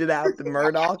tweeted out the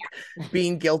Murdoch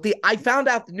being guilty, I found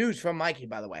out the news from Mikey,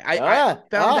 by the way. I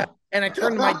found out, and I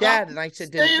turned to my dad and I said,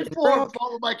 "Stay informed,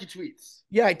 follow Mikey tweets."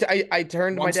 Yeah, I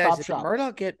turned to my dad and said, "Did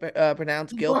Murdoch get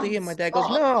pronounced guilty?" And my dad goes,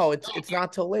 "No, it's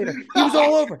not till later." He was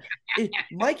all over.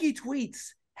 Mikey Tweets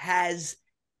has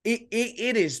it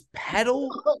is pedal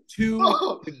to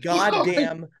the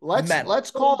goddamn metal.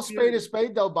 Let's call a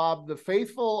spade though, Bob. The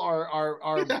faithful are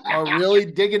really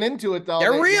digging into it though.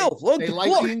 They're real. They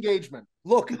like the engagement.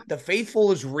 Look, the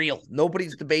faithful is real.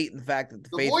 Nobody's debating the fact that the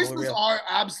faithful voices are real. Are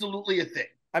absolutely a thing.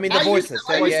 I mean, the voices.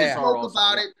 I used to talk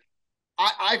about it.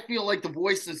 I feel like the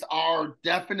voices are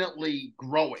definitely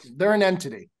growing. They're an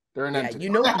entity. They're an entity. You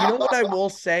know what I will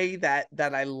say that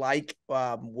I like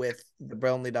with the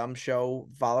Brilliantly Dumb show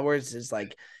followers is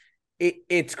like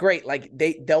it's great. Like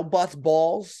they'll bust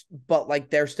balls, but like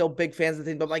they're still big fans of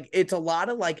things. But like it's a lot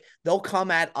of like they'll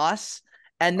come at us,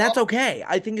 and that's okay.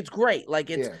 I think it's great. Like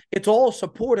it's all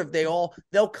supportive. They'll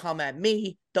come at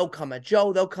me, they'll come at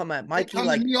Joe, they'll come at Mikey. They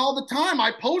come to me all the time.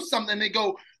 I post something, they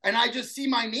go, and I just see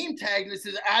my name tag, and it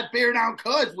says "at Bear Down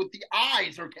Cuz" with the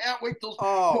eyes, or can't wait till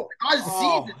guys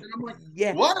see this, and I'm like,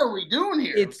 what are we doing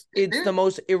here? It's the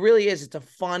most. It really is. It's a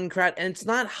fun crowd, and it's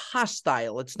not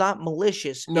hostile. It's not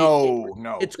malicious.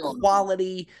 No. It's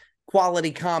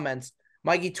quality comments.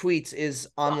 Mikey Tweets is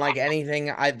unlike anything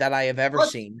that I have ever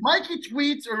seen. Mikey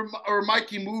Tweets or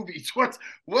Mikey Movies?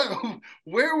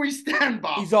 Where we stand,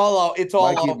 Bob? He's all out. It's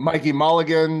all Mikey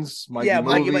Mulligans. Movies.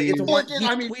 It's one. He's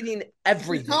tweeting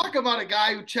everything. Talk about a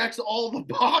guy who checks all the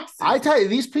boxes. I tell you,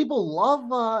 these people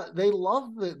love. They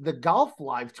love the golf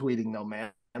live tweeting, though, man.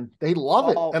 And they love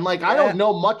it. And like, I don't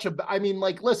know much about, I mean,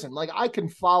 like, listen, like I can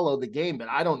follow the game, but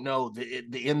I don't know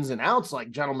the ins and outs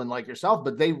like gentlemen like yourself,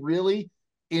 but they really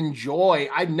enjoy.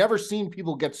 I've never seen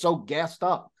people get so gassed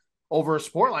up over a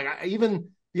sport. Like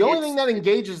the only thing that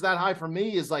engages that high for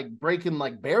me is like breaking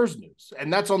like Bears news.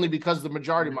 And that's only because the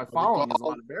majority of my following is a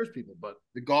lot of Bears people, but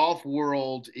the golf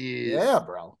world is,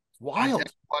 bro, it's wild.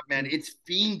 What, man, it's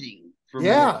fiending.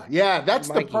 That's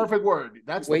Mikey, the perfect word.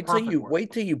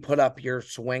 Wait till you put up your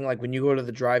swing, like when you go to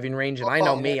the driving range. And I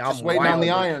know me, I'm waiting on the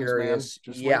irons, curious.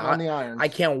 Man. Just waiting on the irons. I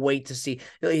can't wait to see.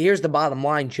 Here's the bottom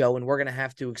line, Joe, and we're gonna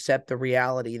have to accept the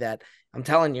reality that I'm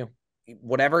telling you,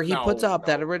 whatever he puts up,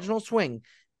 that original swing,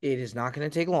 it is not going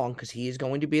to take long because he is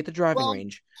going to be at the driving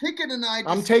range.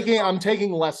 I'm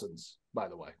taking lessons, by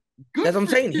the way. Good. That's what I'm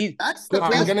saying.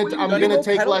 I'm gonna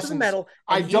take lessons.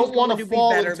 I don't want to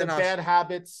fall into bad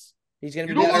habits. He's going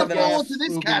to be better than us. You don't want to fall into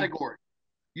this category.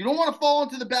 You don't want to fall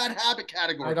into the bad habit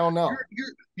category. I don't know.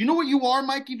 You know what you are,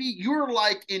 Mikey V? You're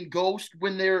like in Ghost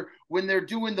when they're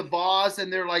doing the vase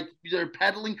and they're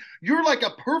pedaling. You're like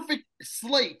a perfect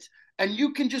slate, and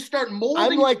you can just start molding.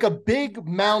 I'm like a big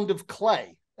mound of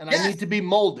clay, and I need to be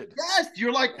molded. Yes,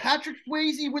 you're like Patrick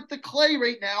Swayze with the clay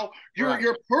right now.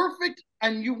 You're perfect,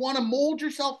 and you want to mold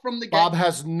yourself from the Bob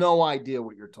has no idea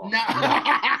what you're talking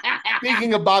about.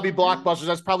 Speaking of Bobby Blockbusters,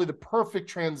 that's probably the perfect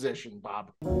transition,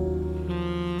 Bob.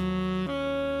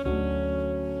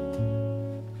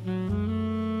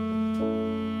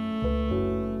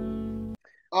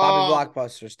 Bobby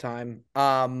Blockbusters time.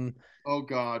 Oh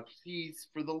God, please,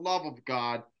 for the love of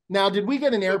God. Now, did we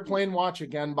get an airplane watch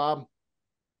again, Bob?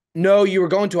 No, you were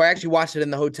going to. I actually watched it in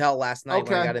the hotel last night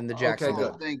when I got into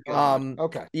Jacksonville. Okay, good. Thank God.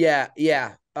 Okay. Yeah.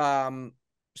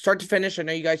 Start to finish, I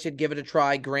know you guys should give it a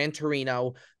try. Gran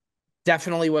Torino.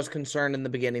 Definitely was concerned in the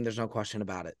beginning. There's no question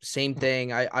about it. Same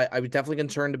thing. I was definitely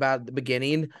concerned about the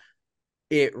beginning.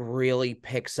 It really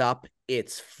picks up.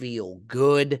 It's feel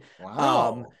good.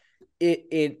 Wow.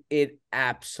 It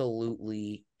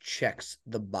absolutely checks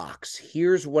the box.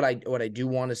 Here's what I do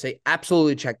want to say.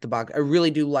 Absolutely check the box. I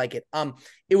really do like it.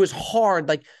 It was hard.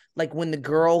 Like when the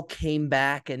girl came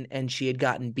back and she had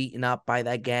gotten beaten up by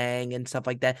that gang and stuff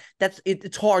like that.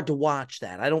 It's hard to watch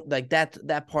that. I don't like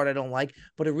that part I don't like,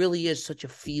 but it really is such a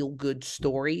feel-good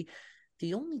story.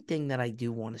 The only thing that I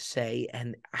do want to say,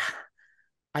 and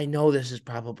I know this is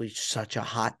probably such a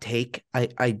hot take,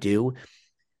 I do.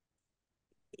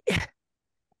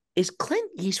 Is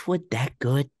Clint Eastwood that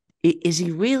good? Is he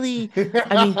really?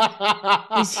 I mean,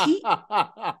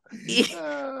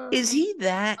 is he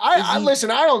that? Listen.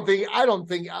 I don't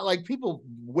think like people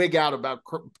wig out about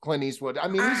Clint Eastwood. I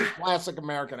mean, he's a classic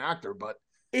American actor, but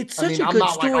it's such a good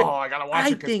story. Like, I gotta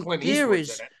watch it because Clint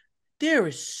Eastwood's in it. There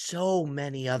is so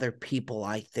many other people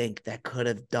I think that could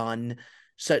have done.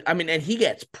 So I mean, and he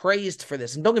gets praised for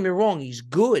this. And don't get me wrong, he's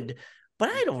good. But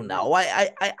I don't know.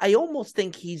 I almost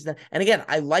think he's the. And again,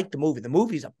 I like the movie. The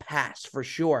movie's a pass for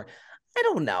sure. I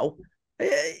don't know.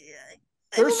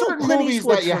 There's certain movies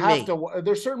that you have to.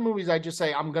 There's certain movies I just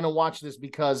say I'm going to watch this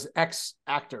because X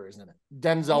actor is in it.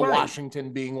 Denzel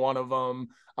Washington being one of them.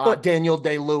 Daniel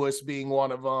Day-Lewis being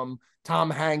one of them.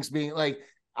 Tom Hanks being like.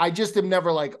 I just am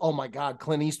never like, oh my God,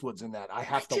 Clint Eastwood's in that. I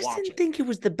have to watch it. I didn't think it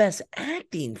was the best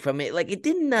acting from it. Like it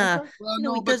didn't.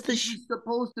 He does the. He's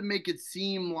supposed to make it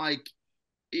seem like.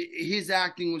 His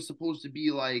acting was supposed to be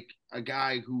like a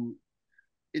guy who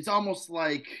it's almost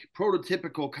like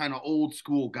prototypical kind of old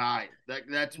school guy.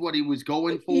 That's what he was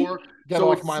going for. Get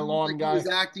off my lawn, guy. He was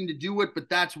acting to do it, but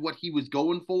that's what he was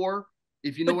going for.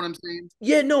 If you know what I'm saying?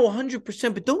 Yeah, no,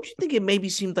 100%. But don't you think it maybe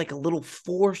seemed like a little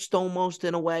forced almost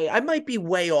in a way? I might be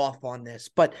way off on this,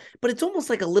 but it's almost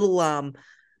like a little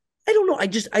I don't know.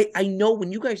 I know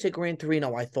when you guys say Gran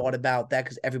Torino, I thought about that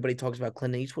because everybody talks about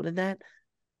Clint Eastwood in that.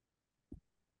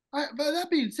 But that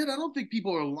being said, I don't think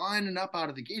people are lining up out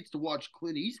of the gates to watch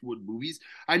Clint Eastwood movies.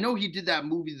 I know he did that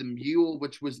movie, The Mule,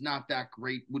 which was not that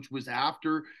great, which was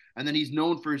after, and then he's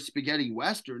known for his spaghetti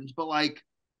westerns. But like,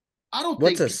 I don't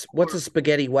think What's a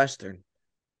spaghetti western?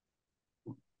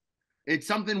 It's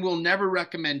something we'll never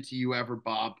recommend to you ever,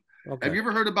 Bob. Okay. Have you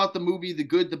ever heard about the movie The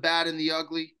Good, the Bad, and the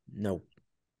Ugly? No.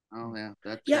 Oh yeah,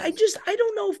 I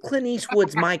don't know if Clint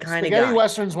Eastwood's my kind of guy. Spaghetti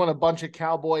westerns when a bunch of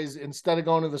cowboys, instead of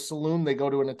going to the saloon, they go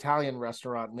to an Italian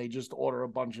restaurant and they just order a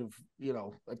bunch of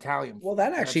Italian food. Well,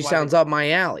 that actually sounds up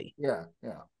my alley. Yeah.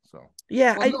 So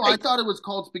yeah, I thought it was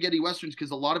called spaghetti westerns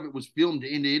because a lot of it was filmed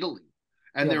in Italy.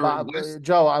 And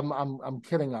Joe, I'm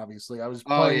kidding. Obviously, I was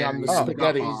playing on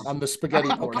the spaghetti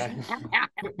portion.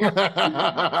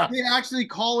 They actually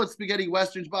call it spaghetti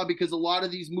westerns, Bob, because a lot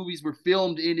of these movies were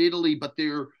filmed in Italy, but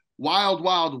they're Wild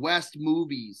Wild West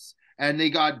movies, and they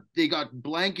got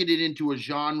blanketed into a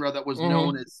genre that was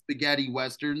known as spaghetti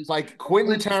westerns. Like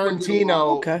Quentin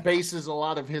Tarantino bases a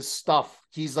lot of his stuff.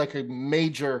 He's like a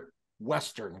major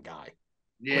Western guy.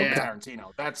 Yeah,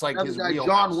 Tarantino. That's like his real.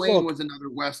 John Wayne was another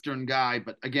Western guy,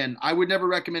 but again, I would never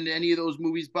recommend any of those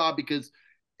movies, Bob, because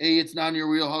A, it's not in your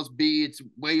wheelhouse. B, it's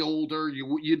way older.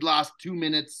 You'd last 2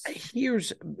 minutes.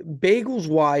 Here's bagels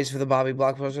wise for the Bobby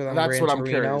Blockbuster. That's what I'm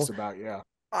curious about. Yeah.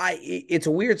 It's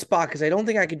a weird spot because I don't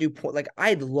think I could do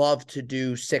I'd love to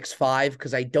do 6.5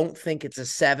 because I don't think it's a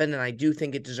 7 and I do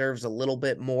think it deserves a little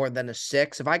bit more than a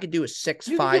 6. If I could do a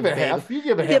 6.5 bagel, you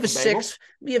give it half a 6.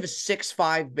 We have a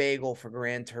 6.5 bagel for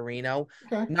Gran Torino.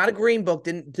 Okay. Not a green book,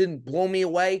 didn't blow me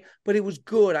away, but it was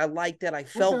good. I liked it. I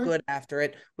felt good after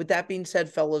it. With that being said,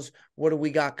 fellas, what do we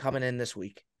got coming in this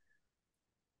week?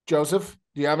 Joseph,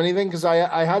 do you have anything? Because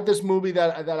I had this movie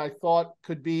that I thought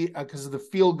could be because of the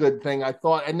feel good thing. I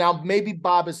thought, and now maybe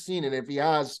Bob has seen it if he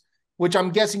has, which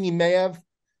I'm guessing he may have.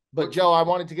 But Joe, I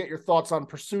wanted to get your thoughts on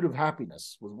Pursuit of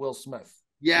Happiness with Will Smith.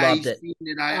 Yeah, loved it.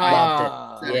 I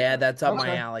loved it. Yeah, that's up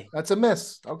my alley. That's a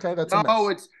miss. Okay, that's a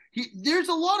miss. There's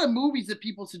a lot of movies that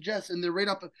people suggest, and they're right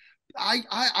up.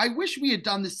 I wish we had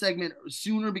done this segment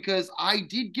sooner because I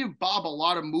did give Bob a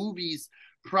lot of movies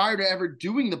prior to ever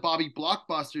doing the Bobby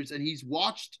Blockbusters, and he's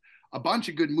watched a bunch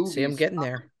of good movies. See, I'm getting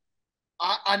there.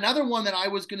 Another one that I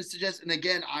was going to suggest, and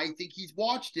again, I think he's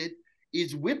watched it,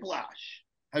 is Whiplash.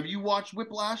 Have you watched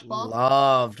Whiplash, Bob?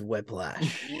 Loved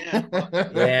Whiplash.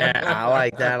 Yeah, I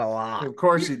like that a lot. Of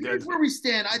course he did. Here's where we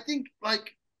stand. I think,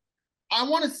 I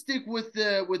want to stick with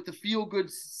the feel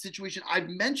good situation. I've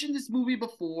mentioned this movie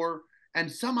before,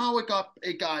 and somehow it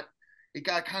got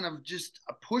kind of just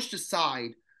pushed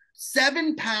aside.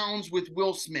 7 pounds with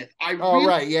Will Smith.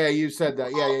 Right. Yeah, you said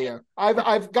that. Yeah.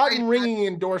 I've gotten ringing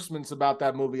endorsements about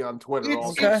that movie on Twitter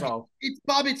also. It's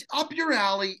Bob, it's up your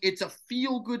alley. It's a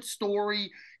feel-good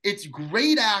story. It's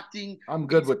great acting. I'm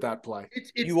good with that play.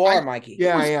 You are, Mikey.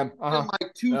 Yeah, I am.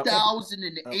 Like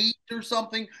 2008 or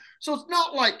something. So it's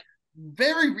not like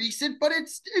very recent, but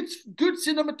it's good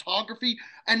cinematography,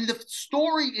 and the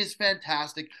story is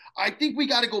fantastic. I think we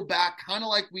got to go back, kind of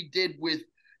like we did with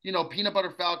Peanut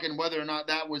Butter Falcon, whether or not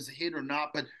that was a hit or not.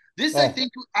 But this, I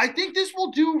think this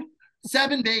will do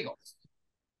 7 bagels.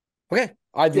 Okay.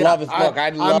 I'd love it. Look,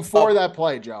 I'm for that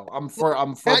play, Joe. I'm for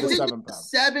the 7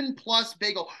 pounds. 7+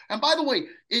 bagel. And by the way,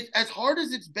 as hard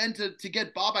as it's been to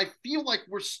get Bob, I feel like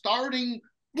we're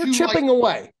chipping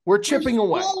away. We're chipping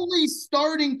away. Slowly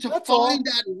starting to find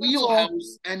that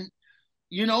wheelhouse. And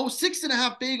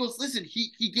 6.5 bagels. Listen,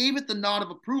 he gave it the nod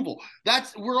of approval.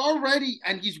 We're already,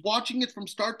 and he's watching it from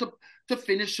start to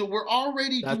finish. So we're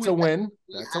already. That's a win.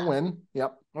 That's a win.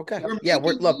 Yep. Okay.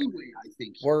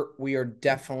 We are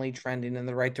definitely trending in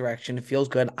the right direction. It feels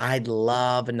good. I'd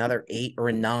love another 8 or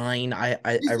a 9. I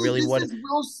really would. This is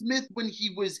Will Smith when he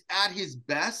was at his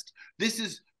best. This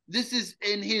is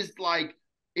in his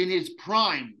in his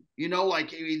prime.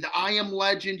 The I Am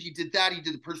Legend, he did that. He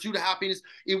did the Pursuit of Happiness.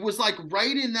 It was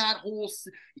right in that whole.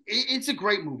 It's a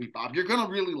great movie, Bob. You're gonna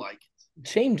really like it.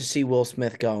 Shame to see Will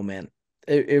Smith go, man.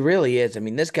 It really is. I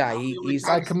mean, this guy, he's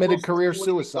committed career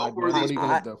suicide. What are you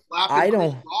gonna do? I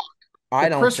don't.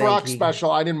 Chris Rock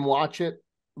special. I didn't watch it,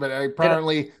 but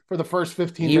apparently for the first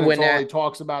 15 minutes, all he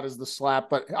talks about is the slap.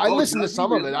 But I listened to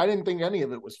some of it. I didn't think any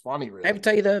of it was funny. Really, I have to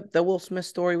tell you the Will Smith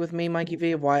story with me, Mikey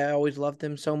V, of why I always loved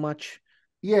him so much.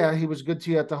 Yeah, he was good to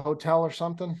you at the hotel or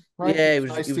something, right? Yeah, he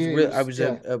was really. I was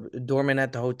a doorman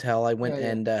at the hotel. I went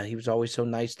and he was always so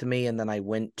nice to me. And then I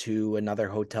went to another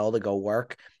hotel to go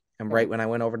work. And right when I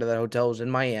went over to that hotel, it was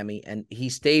in Miami, and he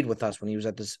stayed with us when he was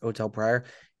at this hotel prior.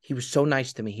 He was so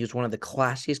nice to me. He was one of the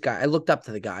classiest guys. I looked up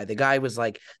to the guy. The guy was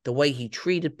like, the way he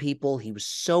treated people, he was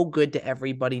so good to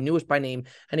everybody, knew us by name.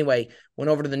 Anyway, went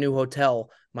over to the new hotel.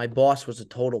 My boss was a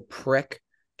total prick,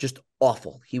 just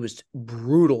awful. He was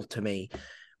brutal to me.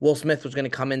 Will Smith was going to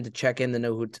come in to check in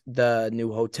the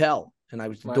new hotel, and I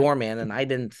was the doorman, and I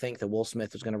didn't think that Will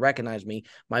Smith was going to recognize me.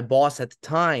 My boss at the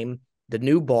time, the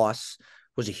new boss,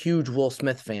 was a huge Will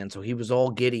Smith fan, so he was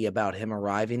all giddy about him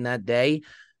arriving that day.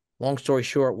 Long story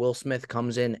short, Will Smith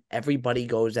comes in. Everybody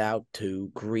goes out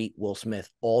to greet Will Smith,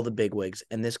 all the bigwigs.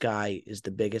 And this guy is the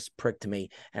biggest prick to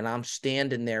me. And I'm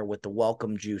standing there with the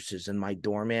welcome juices in my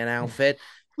doorman outfit,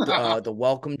 the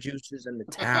welcome juices and the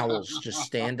towels just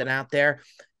standing out there.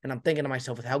 And I'm thinking to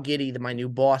myself, with how giddy my new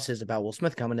boss is about Will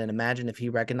Smith coming in, imagine if he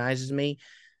recognizes me.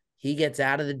 He gets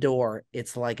out of the door.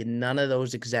 It's like none of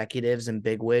those executives and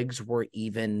bigwigs were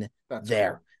even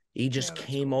there. Cool. He just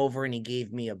came over and he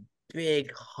gave me a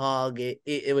big hug.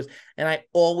 It was, and I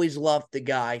always loved the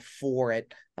guy for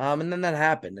it. And then that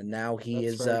happened, and now he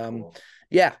is cool.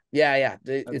 Yeah.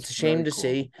 It's a shame to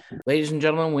see. Ladies and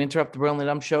gentlemen, we interrupt the Brilliantly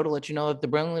Dumb Show to let you know that the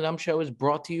Brilliantly Dumb Show is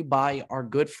brought to you by our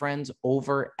good friends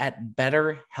over at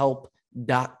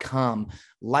BetterHelp.com.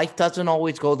 Life doesn't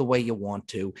always go the way you want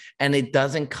to, and it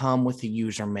doesn't come with a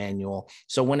user manual.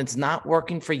 So when it's not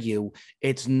working for you,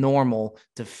 it's normal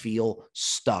to feel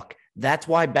stuck. That's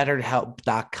why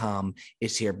BetterHelp.com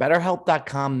is here.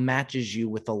 BetterHelp.com matches you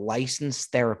with a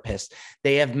licensed therapist.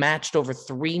 They have matched over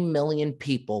 3 million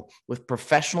people with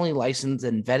professionally licensed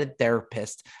and vetted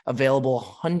therapists,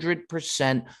 available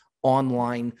 100%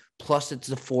 online, plus it's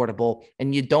affordable,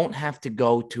 and you don't have to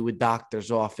go to a doctor's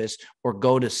office or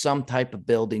go to some type of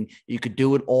building. You could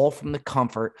do it all from the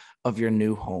comfort of your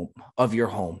new home, of your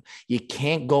home. You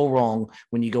can't go wrong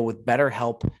when you go with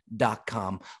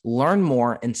BetterHelp.com. Learn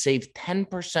more and save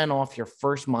 10% off your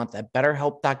first month at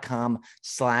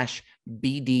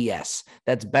BetterHelp.com/BDS.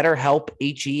 That's BetterHelp,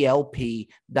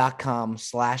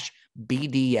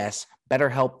 HELP.com/BDS.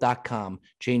 BetterHelp.com.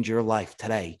 Change your life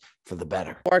today for the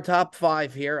better. Our top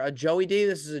five here. Joey D.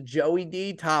 This is a Joey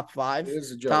D top five.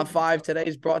 Top five today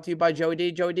is brought to you by Joey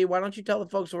D. Joey D, why don't you tell the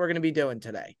folks what we're going to be doing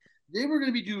today? Today we're going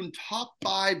to be doing top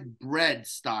 5 bread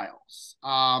styles.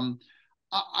 I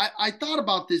thought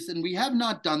about this, and we have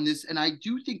not done this, and I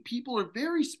do think people are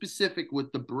very specific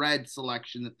with the bread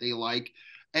selection that they like.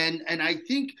 And I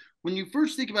think when you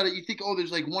first think about it, you think, oh,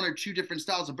 there's like 1 or 2 different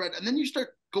styles of bread. And then you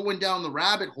start going down the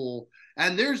rabbit hole,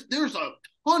 and there's a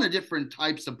ton of different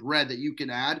types of bread that you can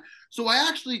add. So I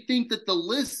actually think that the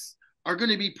lists are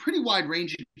going to be pretty wide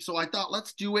ranging. So I thought,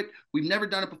 let's do it. We've never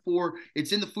done it before.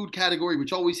 It's in the food category,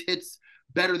 which always hits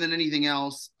better than anything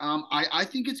else. I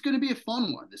think it's going to be a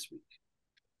fun one this week.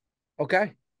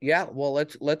 Okay. Yeah. Well,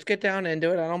 let's get down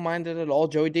into it. I don't mind it at all.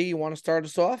 Joey D, you want to start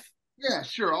us off? Yeah,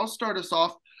 sure. I'll start us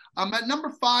off. At number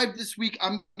 5 this week,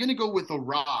 I'm going to go with a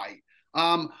rye.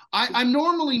 I'm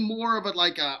normally more of a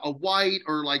white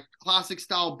or like classic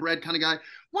style bread kind of guy.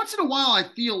 Once in a while, I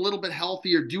feel a little bit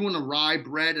healthier doing a rye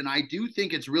bread, and I do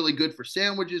think it's really good for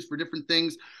sandwiches, for different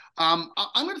things. I'm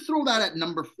going to throw that at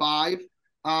number 5,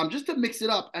 just to mix it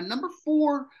up. And number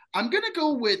 4, I'm going to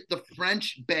go with the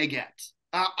French baguette.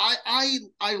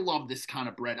 I love this kind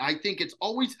of bread. I think it's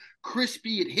always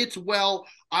crispy. It hits well.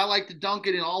 I like to dunk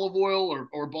it in olive oil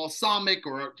or balsamic,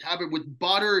 or have it with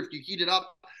butter if you heat it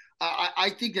up. I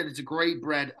think that it's a great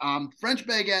bread. French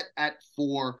baguette at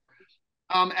 4.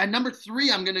 At number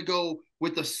 3, I'm going to go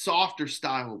with the softer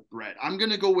style of bread. I'm going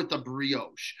to go with the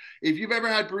brioche. If you've ever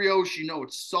had brioche, you know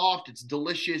it's soft, it's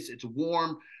delicious, it's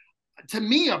warm. To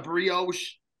me, a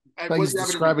brioche. He's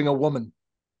describing a woman.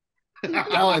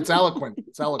 It's eloquent.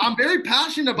 It's eloquent. I'm very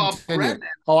passionate about bread, man.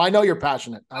 Oh, I know you're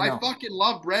passionate. I fucking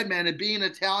love bread, man. And being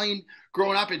Italian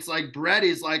growing up, it's like bread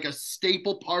is like a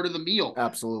staple part of the meal.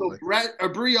 Absolutely. So a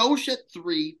brioche at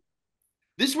 3.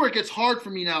 This is where it gets hard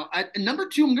for me now. At number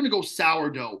 2, I'm going to go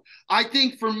sourdough. I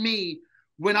think for me,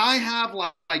 when I have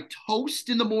like toast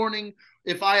in the morning,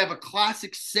 if I have a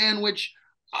classic sandwich,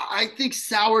 I think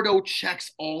sourdough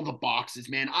checks all the boxes,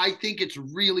 man. I think it's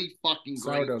really fucking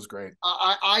great. Sourdough's great.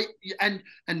 And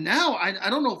now I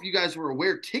don't know if you guys were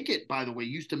aware. Ticket, by the way,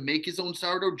 used to make his own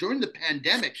sourdough during the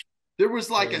pandemic. There was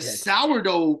like a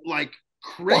sourdough like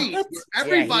craze.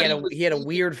 Everybody he had a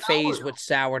weird phase with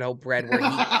sourdough bread where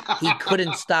he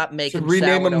couldn't stop making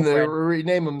sourdough bread.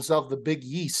 Rename himself the Big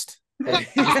Yeast.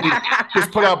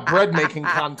 Just put out bread making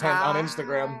content on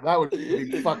Instagram. That would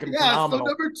be fucking phenomenal. So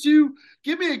number 2,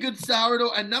 give me a good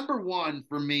sourdough. And number 1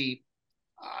 for me,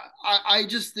 I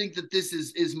just think that this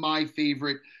is my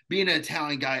favorite. Being an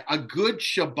Italian guy, a good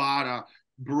ciabatta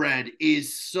bread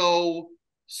is so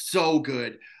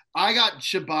good. I got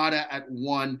ciabatta at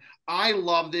 1. I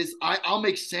love this. I'll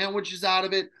make sandwiches out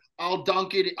of it. I'll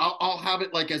dunk it. I'll have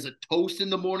it like as a toast in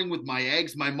the morning with my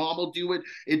eggs. My mom will do it.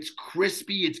 It's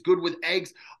crispy. It's good with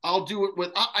eggs. I'll do it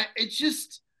with. It's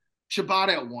just ciabatta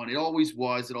at 1. It always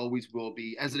was. It always will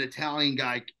be. As an Italian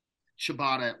guy,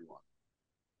 ciabatta at 1.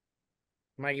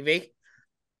 Mikey V,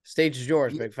 stage is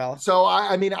yours, big fella. So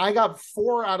I mean, I got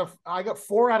 4 out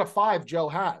of 5. Joe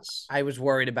has. I was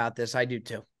worried about this. I do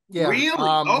too. Yeah. Really?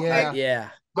 Okay. Yeah.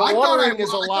 The ordering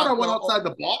is a lot. I went outside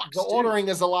the box. The ordering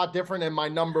is a lot different, and my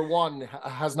number 1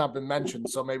 has not been mentioned,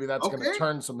 so maybe that's going to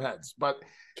turn some heads. But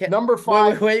number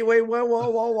 5. Wait,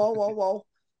 whoa.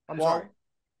 I'm sorry.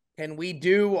 Can we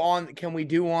do on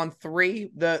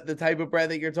 3 the type of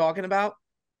bread that you're talking about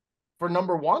for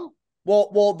number 1?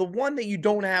 Well, the one that you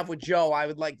don't have with Joe, I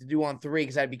would like to do on 3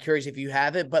 because I'd be curious if you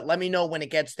have it. But let me know when it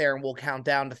gets there, and we'll count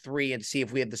down to 3 and see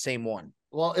if we have the same one.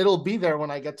 Well, it'll be there when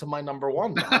I get to my number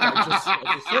 1.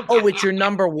 Oh, it's your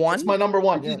number 1? It's my number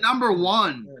 1. Yeah. Number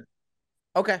 1. Yeah.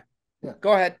 Okay. Yeah.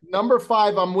 Go ahead. Number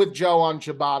 5, I'm with Joe on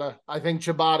ciabatta. I think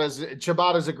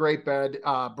ciabatta's a great bread.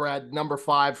 Number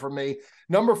 5 for me.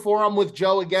 Number 4, I'm with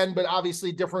Joe again, but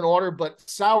obviously different order. But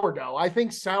sourdough. I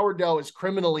think sourdough is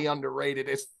criminally underrated,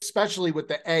 especially with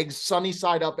the eggs. Sunny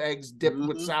side up eggs dipped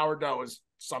with sourdough is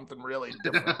something really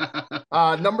different.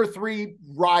 Number 3,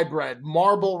 rye bread.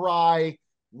 Marble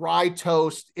rye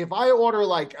toast. If I order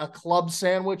like a club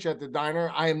sandwich at the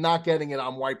diner, I am not getting it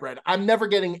on white bread. I'm never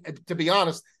getting, to be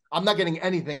honest, I'm not getting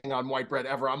anything on white bread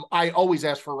ever. I always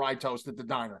ask for rye toast at the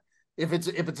diner. If it's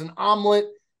an omelet,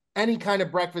 any kind of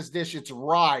breakfast dish, it's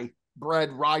rye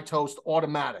bread, rye toast,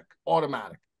 automatic.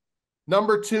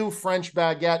 Number 2, French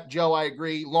baguette. Joe, I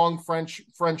agree. Long French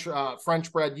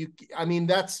bread.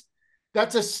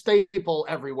 That's a staple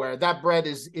everywhere. That bread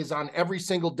is on every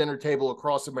single dinner table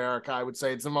across America. I would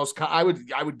say it's the most. I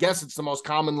would guess it's the most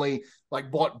commonly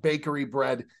like bought bakery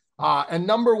bread. And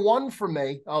number 1 for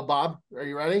me. Oh, Bob, are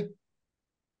you ready?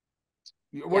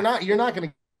 You're not going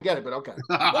to get it, but okay.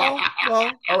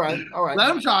 well, all right.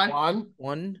 Let him try.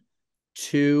 1,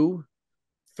 2,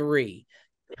 3.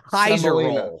 Kaiser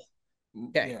roll.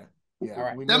 Okay. Yeah. All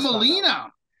right.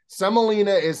 Semolina.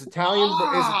 Semolina is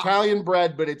Italian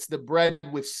bread, but it's the bread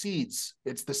with seeds.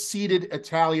 It's the seeded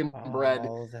Italian bread.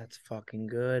 Oh, that's fucking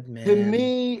good, man. To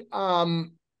me,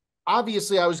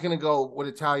 obviously I was going to go with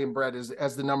Italian bread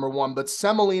as the number 1, but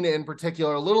semolina in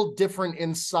particular, a little different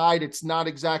inside. It's not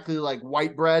exactly like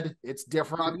white bread. It's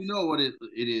different. You know what it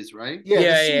is, right?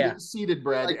 Yeah. Seeded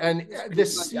bread. Like, and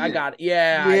this, I got it.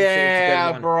 Yeah.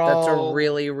 Yeah, bro. That's a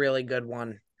really, really good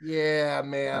one. Yeah,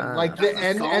 man. Like the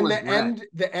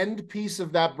end piece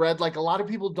of that bread, like a lot of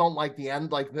people don't like the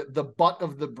end, like the butt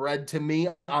of the bread. To me,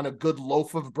 on a good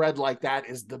loaf of bread like that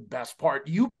is the best part.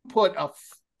 You put a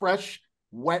fresh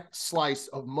wet slice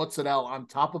of mozzarella on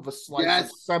top of a slice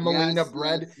of semolina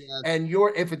bread, and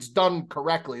if it's done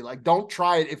correctly, like don't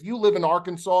try it. If you live in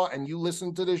Arkansas and you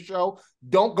listen to this show,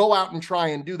 don't go out and try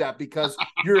and do that because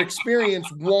your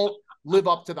experience won't live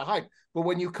up to the hype. But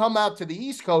when you come out to the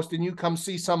East Coast and you come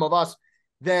see some of us,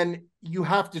 then you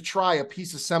have to try a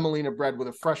piece of semolina bread with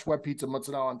a fresh wet pizza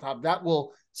mozzarella on top. That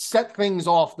will set things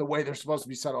off the way they're supposed to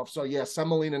be set off. So yeah,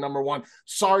 semolina number 1.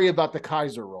 Sorry about the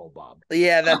Kaiser roll, Bob.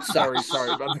 Yeah, that's sorry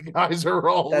about the Kaiser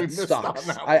roll. That sucks.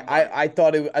 I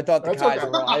thought the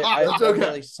Kaiser roll. That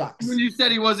really sucks. When you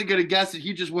said he wasn't going to guess it,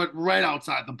 he just went right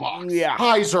outside the box. Yeah,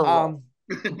 Kaiser roll.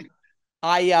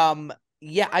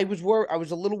 Yeah, I was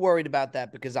a little worried about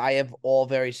that because I have all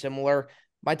very similar.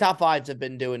 My top 5s have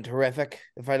been doing terrific,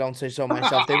 if I don't say so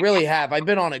myself. They really have. I've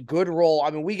been on a good roll.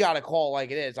 I mean, we got a call like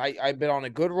it is. I've been on a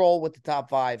good roll with the top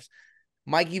 5s.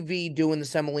 Mikey V doing the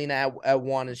semolina at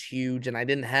 1 is huge, and I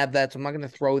didn't have that, so I'm not going to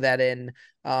throw that in.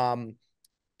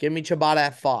 Give me ciabatta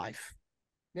at 5.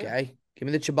 Okay? Yeah. Give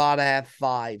me the ciabatta at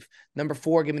 5. Number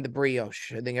 4, give me the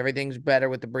brioche. I think everything's better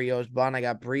with the brioche bun. I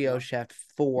got brioche at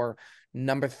 4.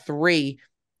 Number 3,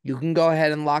 you can go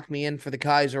ahead and lock me in for the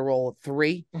Kaiser roll at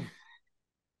 3.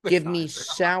 Give me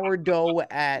sourdough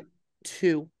at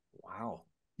 2. Wow.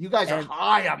 You guys are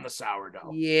high on the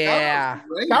sourdough. Yeah.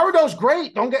 Sourdough's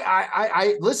great. Don't get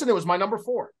I listen, it was my number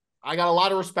 4. I got a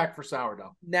lot of respect for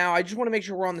sourdough. Now, I just want to make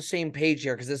sure we're on the same page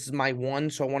here because this is my 1,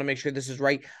 so I want to make sure this is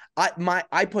right.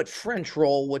 I put French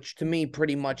roll, which to me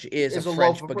pretty much is a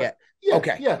French baguette. Yeah,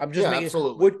 okay. Yeah, I'm just making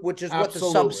absolutely. Which is what the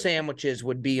sub sandwiches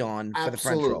would be on for the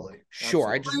French roll.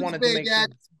 Sure. Absolutely. I just wanted to make sure.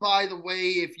 By the way,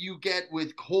 if you get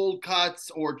with cold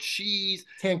cuts or cheese,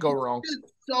 can't go wrong.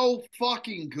 It's so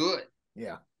fucking good.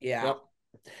 Yeah. Yep.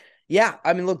 Yeah.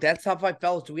 I mean, look, that's top 5,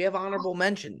 fellas. Do we have honorable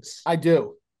mentions? I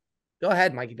do. Go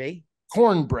ahead, Mikey B.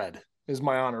 Cornbread is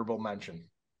my honorable mention.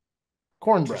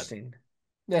 Cornbread.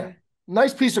 Yeah.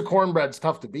 Nice piece of cornbread's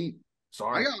tough to beat.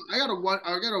 Sorry. I got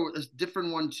a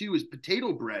different one too, is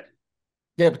potato bread.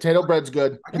 Yeah, potato bread's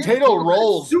good. Potato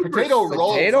rolls. Potato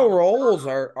rolls. Potato rolls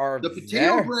are the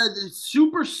potato bread is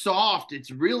super soft. It's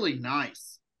really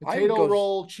nice. Potato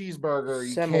roll cheeseburger.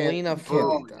 Semolina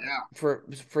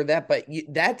for that, but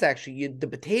that's actually the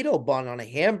potato bun on a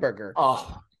hamburger.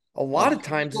 Oh, a lot of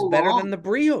times is better than the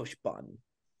brioche bun.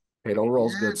 Potato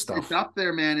roll's good stuff. It's up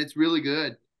there, man. It's really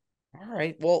good. All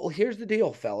right. Well, here's the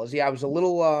deal, fellas. Yeah, I was a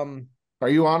little Are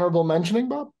you honorable mentioning,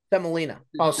 Bob? Semolina.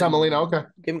 Oh, semolina. Okay.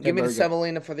 Give me the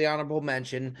semolina for the honorable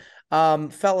mention.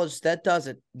 Fellas, that does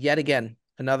it. Yet again,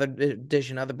 another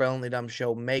edition of the Brilliantly Dumb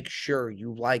Show. Make sure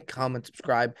you like, comment,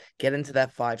 subscribe, get into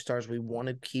that 5 stars. We want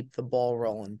to keep the ball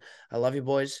rolling. I love you,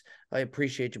 boys. I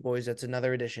appreciate you, boys. That's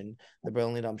another edition of the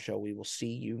Brilliantly Dumb Show. We will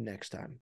see you next time.